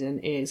this season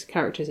is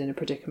characters in a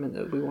predicament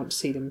that we want to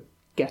see them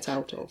get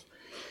out of.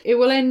 It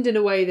will end in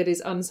a way that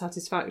is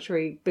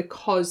unsatisfactory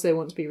because they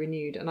want to be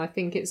renewed. And I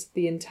think it's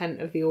the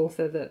intent of the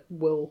author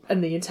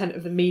and the intent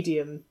of the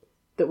medium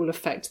that will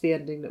affect the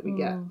ending that we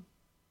get.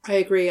 I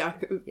agree.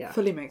 It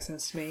fully makes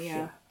sense to me.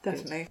 Yeah,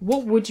 definitely. Good.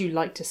 What would you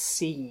like to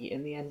see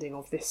in the ending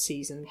of this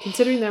season,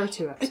 considering there are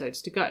 2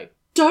 episodes to go?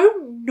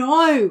 Don't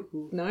know.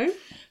 No?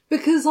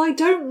 Because I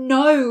don't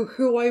know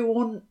who I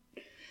want.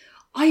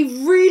 I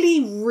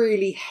really,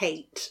 really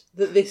hate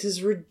that this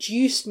has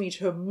reduced me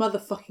to a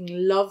motherfucking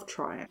love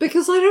triangle.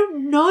 Because I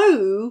don't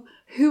know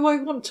who I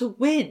want to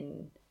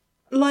win.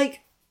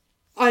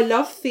 I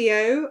love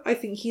Theo. I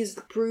think he's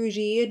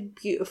broody and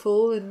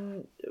beautiful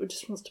and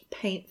just wants to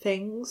paint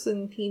things.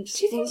 And he just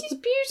Do you think he's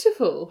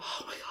beautiful?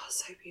 Oh my god,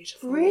 so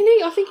beautiful.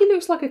 Really? I think he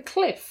looks like a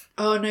cliff.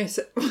 Oh no,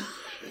 so...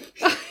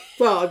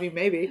 Well, I mean,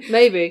 maybe.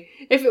 Maybe.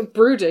 If it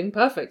brooding,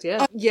 perfect,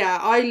 yeah.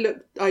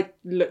 I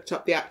looked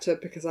up the actor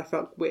because I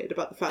felt weird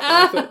about the fact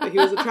that I thought that he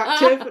was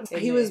attractive.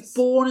 He was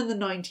born in the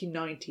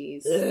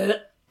 1990s.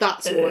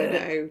 That's all I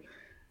know.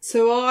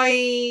 So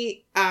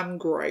I am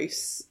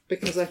gross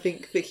because I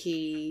think that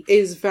he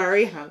is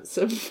very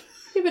handsome.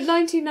 Yeah, but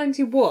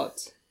 1990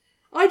 what?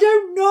 I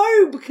don't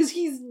know, because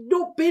he's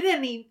not been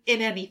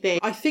in anything.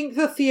 I think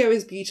that Theo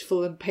is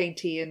beautiful and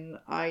painty, and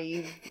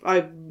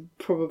I'm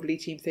probably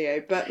Team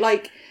Theo. But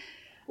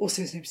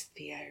also his name's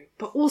Theo.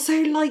 But also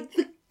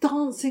the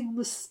dancing on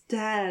the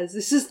stairs.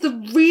 This is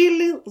the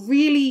really,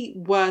 really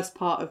worst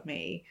part of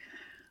me,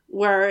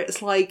 where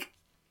it's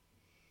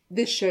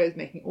this show is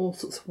making all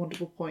sorts of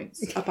wonderful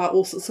points about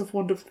all sorts of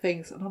wonderful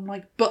things. And I'm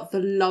like, but the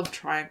love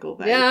triangle,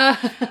 though. Yeah.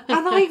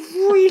 And I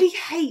really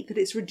hate that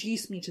it's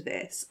reduced me to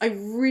this. I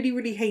really,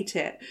 really hate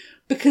it.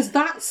 Because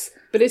that's...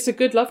 But it's a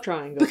good love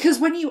triangle. Because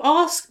when you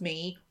ask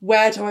me,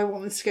 where do I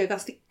want this to go,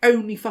 that's the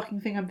only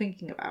fucking thing I'm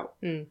thinking about.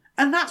 And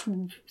that's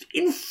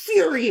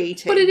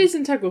infuriating. But it is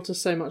integral to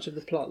so much of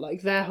the plot.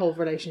 Like, their whole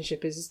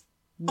relationship is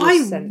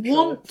I central.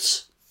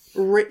 want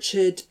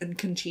Richard and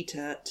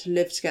Conchita to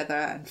live together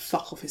and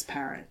fuck off his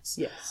parents.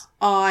 Yes.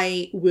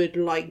 I would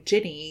like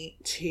Ginny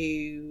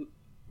to...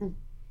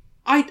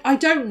 I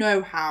don't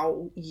know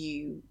how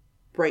you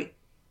break...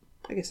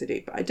 I guess I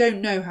do, but I don't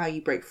know how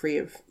you break free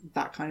of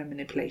that kind of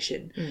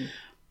manipulation.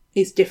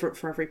 It's different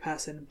for every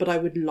person, but I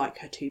would like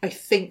her to. I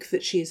think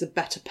that she is a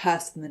better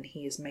person than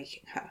he is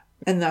making her.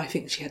 And I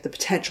think she had the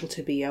potential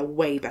to be a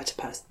way better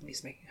person than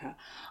he's making her.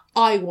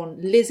 I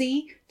want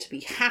Lizzie to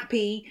be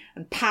happy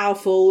and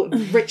powerful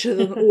and richer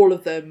than all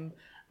of them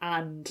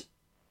and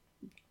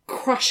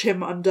crush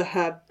him under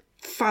her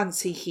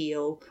fancy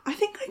heel. I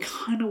think I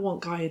kind of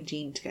want Guy and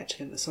Jean to get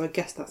together, so I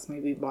guess that's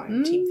maybe why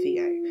I'm Team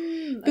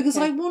Theo. Because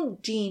I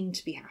want Jean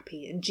to be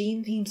happy, and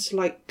Jean seems to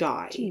like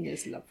Guy. Jean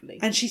is lovely.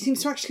 And she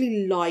seems to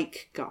actually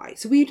like Guy.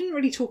 So we didn't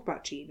really talk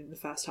about Jean in the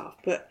first half,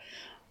 but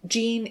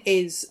Jean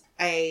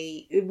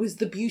it was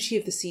the beauty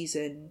of the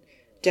season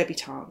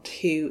debutante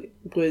who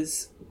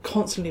was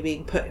constantly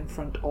being put in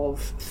front of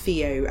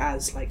Theo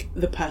as like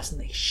the person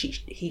that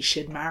he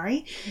should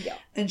marry. Yeah.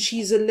 And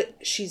she's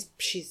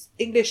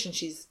English and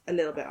she's a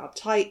little bit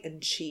uptight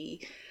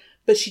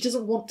but she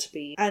doesn't want to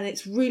be, and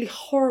it's really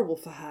horrible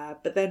for her.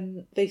 But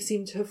then they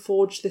seem to have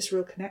forged this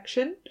real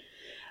connection,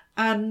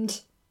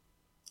 and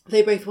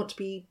they both want to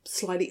be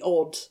slightly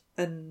odd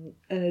and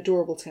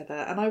adorable together.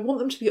 And I want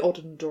them to be odd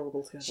and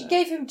adorable together. She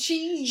gave him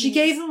cheese. She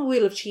gave him a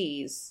wheel of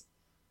cheese.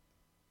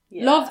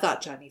 Yeah. Love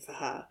that journey for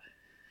her.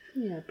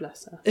 Yeah,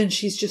 bless her. And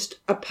she's just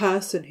a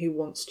person who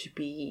wants to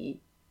be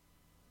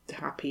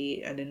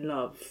happy and in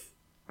love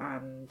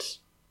and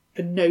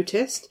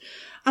noticed.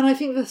 And I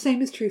think the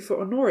same is true for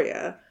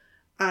Honoria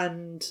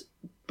and,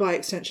 by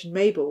extension,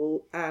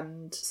 Mabel.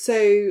 And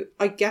so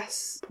I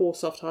guess poor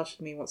soft-hearted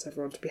me wants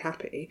everyone to be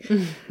happy,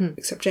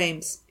 except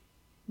James.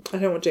 I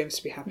don't want James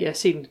to be happy. Yeah,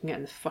 Seadown can get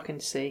in the fucking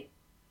sea.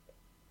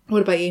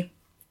 What about you?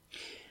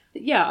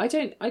 Yeah, I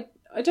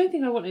don't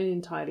think I want an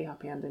entirely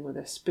happy ending with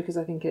this, because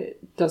I think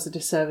it does a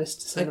disservice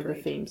to some of the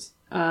themes.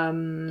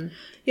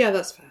 Yeah,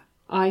 that's fair.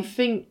 I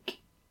think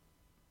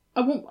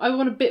I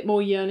want a bit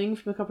more yearning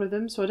from a couple of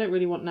them, so I don't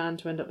really want Nan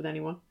to end up with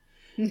anyone.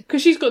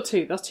 Because she's got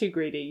two. That's too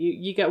greedy.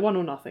 You get one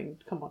or nothing.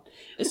 Come on.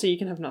 So you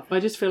can have nothing. I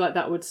just feel like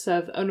that would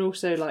serve... And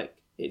also, like,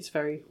 it's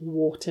very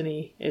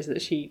Wharton-y, is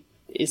that she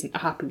isn't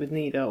happy with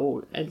neither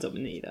or ends up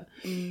with neither.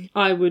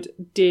 I would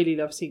dearly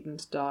love Seadown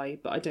to die,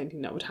 but I don't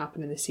think that would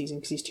happen in this season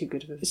because he's too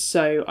good of a...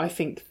 So I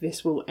think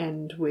this will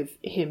end with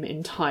him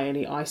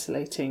entirely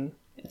isolating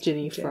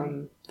Ginny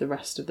from the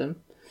rest of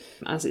them,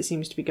 as it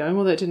seems to be going,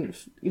 although it didn't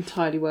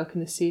entirely work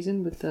in this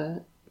season with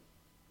the...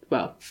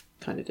 Well,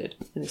 kind of did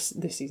in this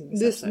season.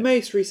 This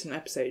most recent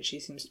episode, she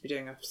seems to be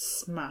doing a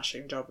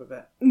smashing job of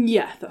it.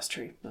 Yeah, that's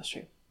true. That's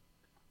true.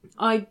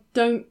 I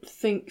don't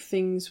think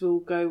things will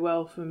go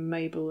well for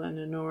Mabel and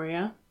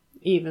Honoria,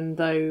 even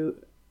though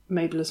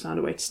Mabel has found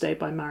a way to stay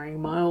by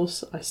marrying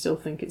Miles. I still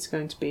think it's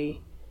going to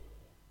be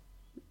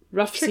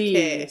rough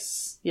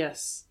seas.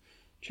 Yes,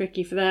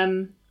 tricky for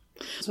them.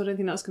 So I don't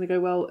think that's going to go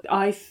well.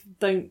 I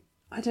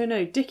don't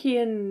know. Dickie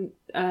and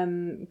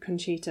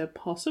Conchita,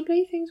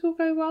 possibly things will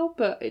go well,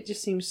 but it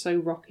just seems so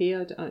rocky.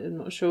 I'm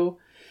not sure.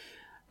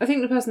 I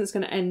think the person that's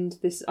going to end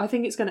this... I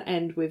think it's going to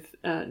end with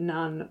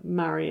Nan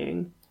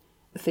marrying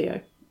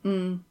Theo.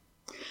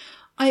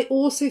 I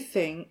also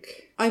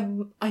think I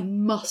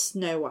must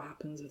know what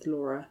happens with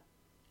Laura.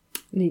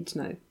 Need to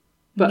know.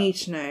 Need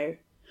to know.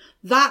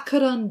 That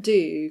could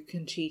undo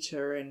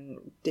Conchita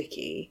and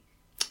Dickie.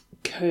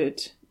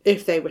 Could.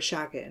 If they were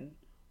shagging.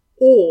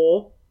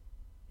 Or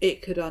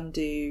it could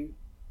undo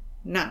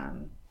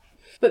Nan.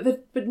 But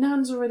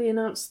Nan's already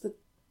announced the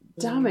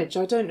damage.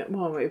 I don't know.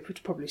 Well, it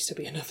would probably still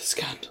be another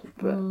scandal.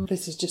 But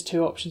this is just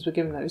two options we're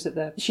given, though. Is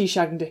that she's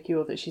shagging Dickie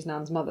or that she's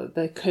Nan's mother?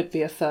 There could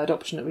be a third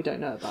option that we don't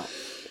know about.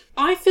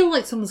 I feel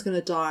like someone's going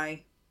to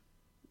die.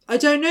 I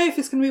don't know if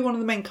it's going to be one of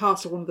the main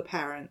cast or one of the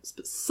parents,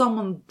 but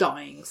someone's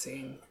dying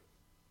soon.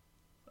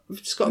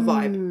 I've just got a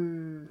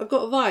vibe. I've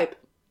got a vibe.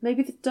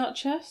 Maybe the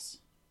Duchess?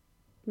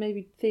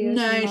 Maybe Theo's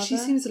mother? No, she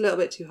seems a little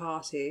bit too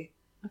hearty.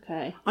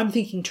 Okay. I'm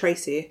thinking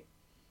Tracy.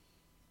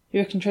 You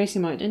reckon Tracy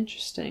might be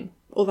interesting?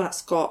 All that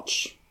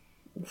Scotch.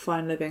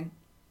 Fine living.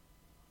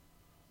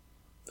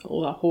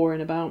 All that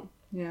whoring about.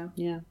 Yeah.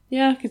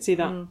 Yeah, I could see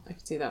that. I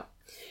could see that.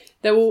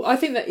 I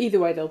think that either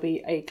way there'll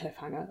be a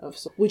cliffhanger of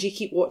sorts. Would you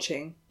keep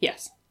watching?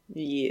 Yes.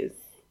 Yes.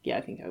 Yeah,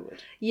 I think I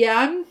would. Yeah,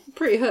 I'm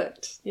pretty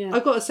hooked. Yeah.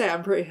 I've got to say,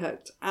 I'm pretty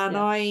hooked. And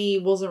I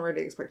wasn't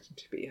really expecting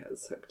to be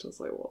as hooked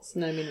as I was.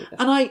 No, me neither.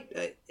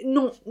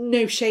 And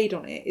no shade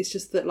on it. It's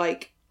just that,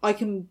 like, I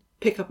can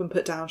pick up and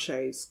put down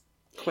shows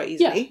quite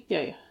easily.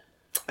 Yeah.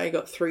 I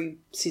got through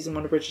season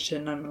 1 of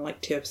Bridgerton. I'm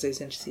like 2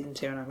 episodes into season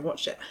 2 and I haven't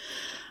watched it.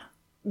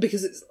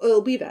 Because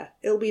it'll be there.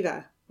 It'll be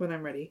there when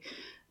I'm ready.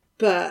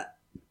 But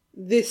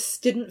this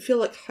didn't feel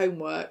like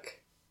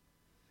homework.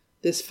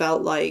 This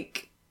felt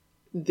like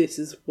this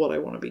is what I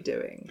want to be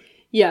doing.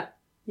 Yeah.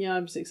 Yeah, I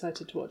was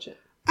excited to watch it.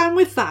 And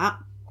with that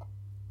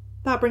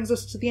brings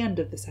us to the end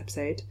of this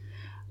episode.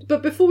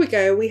 But before we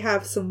go, we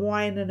have some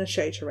wine and a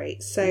show to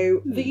rate.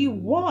 So the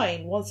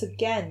wine, once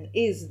again,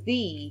 is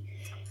the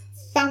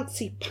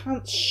Fancy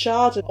Pants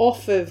Chardonnay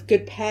off of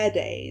Good Pear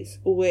Days,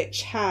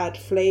 which had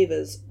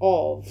flavours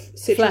of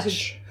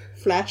citrus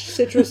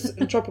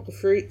and tropical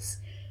fruits,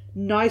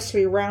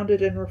 nicely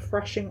rounded and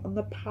refreshing on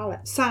the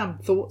palate. Sam,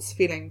 thoughts,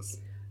 feelings?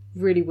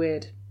 Really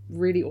weird,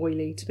 really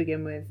oily to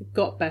begin with.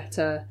 Got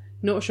better.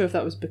 Not sure if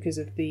that was because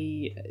of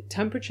the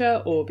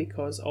temperature or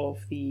because of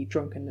the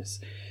drunkenness.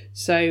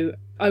 So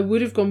I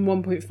would have gone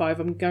 1.5.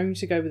 I'm going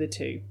to go with a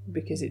 2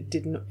 because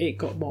it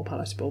got more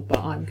palatable, but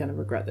I'm going to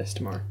regret this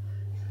tomorrow.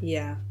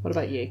 Yeah. What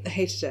about you? I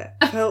hated it.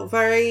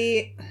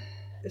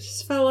 It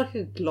just felt like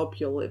a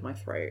globule in my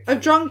throat.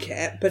 I've drunk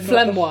it, but not...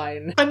 Phlegm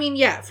wine. I mean,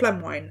 yeah, phlegm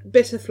wine.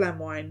 Bitter phlegm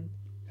wine.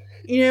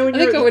 You know, when I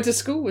think I went to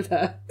school with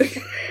her.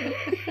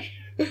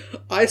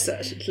 I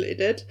certainly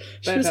did.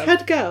 She was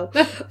head girl.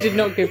 Did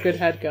not give good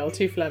head girl.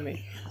 Too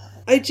phlegmy.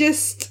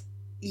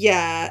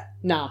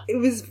 Nah. It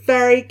was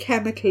very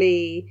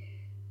chemically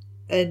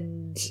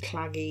and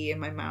claggy in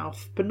my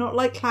mouth. But not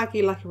like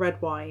claggy like a red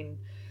wine.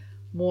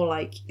 More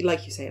like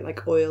you say,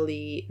 like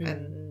oily.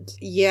 And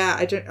yeah,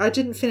 I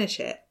didn't finish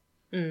it.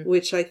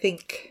 Which I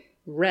think...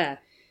 Rare.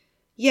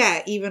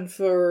 Yeah, even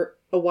for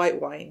a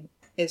white wine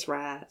is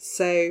rare.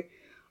 So...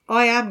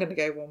 I am going to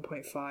go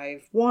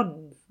 1.5.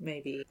 1,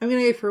 maybe. I'm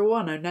going to go for a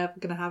 1. I'm never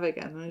going to have it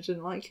again. I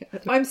didn't like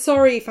it. I'm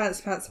sorry,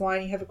 Fancy Pants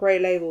Wine. You have a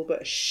great label,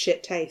 but a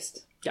shit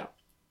taste. Yeah.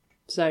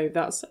 So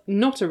that's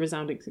not a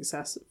resounding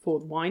success for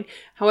the wine.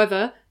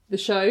 However, the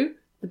show,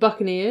 The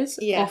Buccaneers,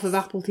 off of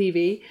Apple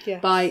TV,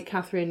 by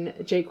Catherine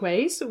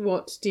Jakeways.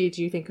 What did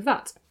you think of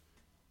that?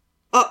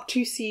 Up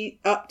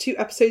to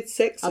episode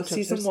 6 of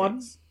season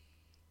 1.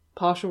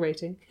 Partial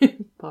rating.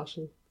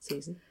 Partial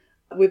season.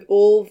 With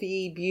all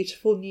the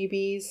beautiful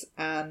newbies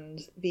and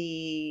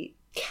the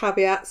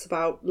caveats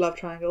about love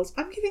triangles,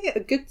 I'm giving it a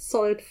good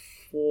solid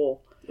 4.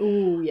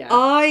 Ooh, yeah.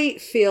 I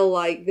feel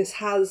like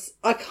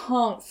I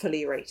can't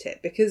fully rate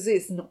it because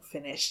it's not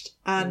finished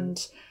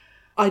and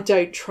I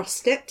don't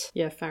trust it.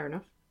 Yeah, fair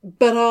enough.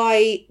 But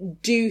I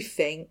do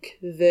think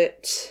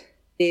that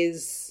it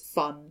is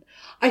fun.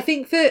 I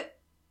think that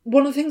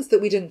one of the things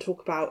that we didn't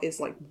talk about is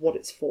like what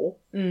it's for.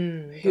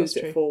 Who's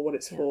it for, what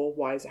it's for,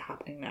 why is it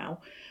happening now?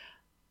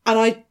 And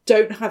I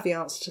don't have the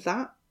answer to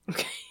that.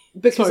 Okay.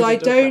 Because I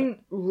don't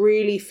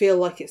really feel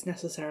like it's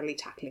necessarily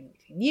tackling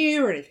anything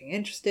new or anything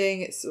interesting.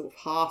 It's sort of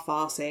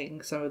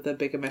half-arsing some of the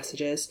bigger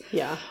messages.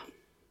 Yeah.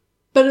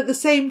 But at the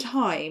same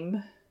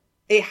time,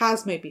 it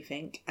has made me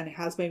think, and it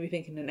has made me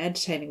think in an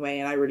entertaining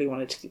way, and I really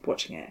wanted to keep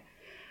watching it.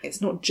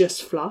 It's not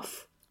just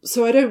fluff.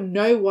 So I don't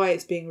know why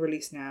it's being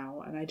released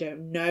now, and I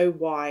don't know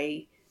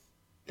why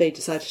they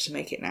decided to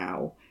make it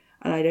now.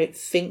 And I don't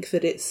think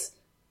that it's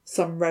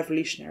some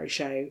revolutionary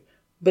show.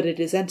 But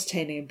it is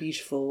entertaining and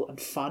beautiful and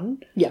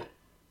fun. Yeah.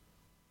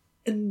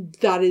 And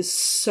that is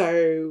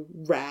so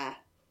rare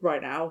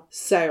right now.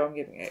 So I'm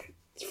giving it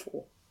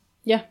 4.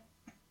 Yeah.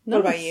 Nice.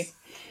 What about you?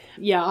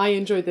 Yeah, I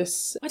enjoyed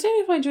this. I don't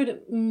know if I enjoyed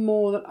it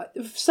more.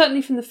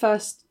 Certainly from the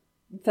first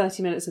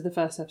 30 minutes of the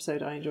first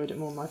episode, I enjoyed it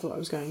more than I thought I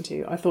was going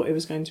to. I thought it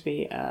was going to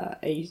be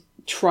a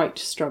trite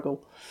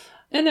struggle.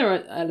 And there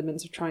are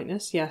elements of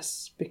triteness,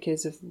 yes,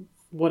 because of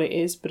what it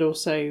is. But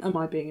also, am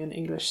I being an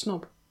English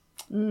snob?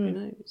 Who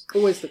knows?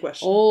 Always the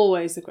question.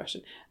 Always the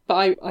question.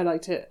 But I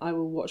liked it. I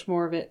will watch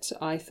more of it.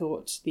 I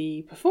thought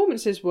the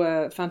performances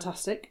were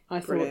fantastic.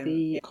 I thought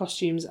the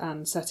costumes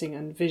and setting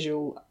and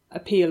visual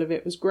appeal of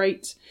it was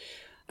great.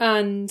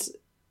 And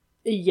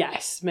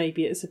yes,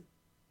 maybe it's a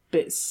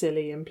bit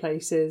silly in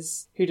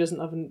places. Who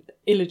doesn't have an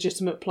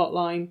illegitimate plot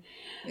line?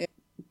 Yeah.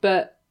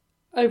 But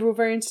overall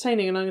very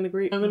entertaining, and I'm going to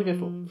agree. I'm going to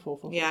go for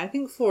 4. Yeah, I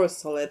think 4 is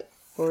solid.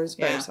 4 is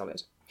very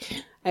solid.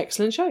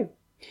 Excellent show.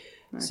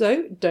 Nice.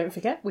 So, don't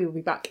forget, we will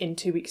be back in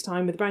 2 weeks'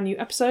 time with a brand new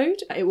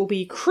episode. It will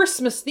be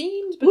Christmas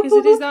themed because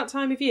it is that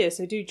time of year,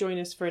 so do join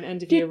us for an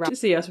end of year wrap.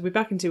 See us, we'll be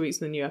back in 2 weeks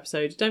with a new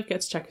episode. Don't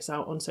forget to check us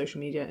out on social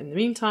media in the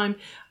meantime,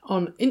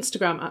 on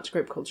Instagram at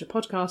Grape Culture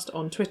Podcast,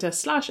 on Twitter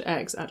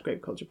 /X at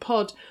Grape Culture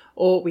Pod,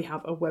 or we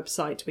have a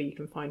website where you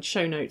can find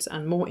show notes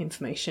and more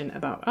information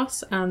about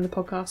us and the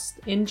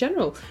podcast in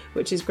general,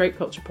 which is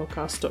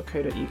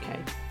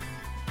grapeculturepodcast.co.uk.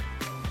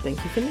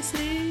 Thank you for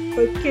listening.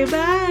 Okay,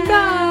 bye.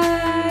 Bye.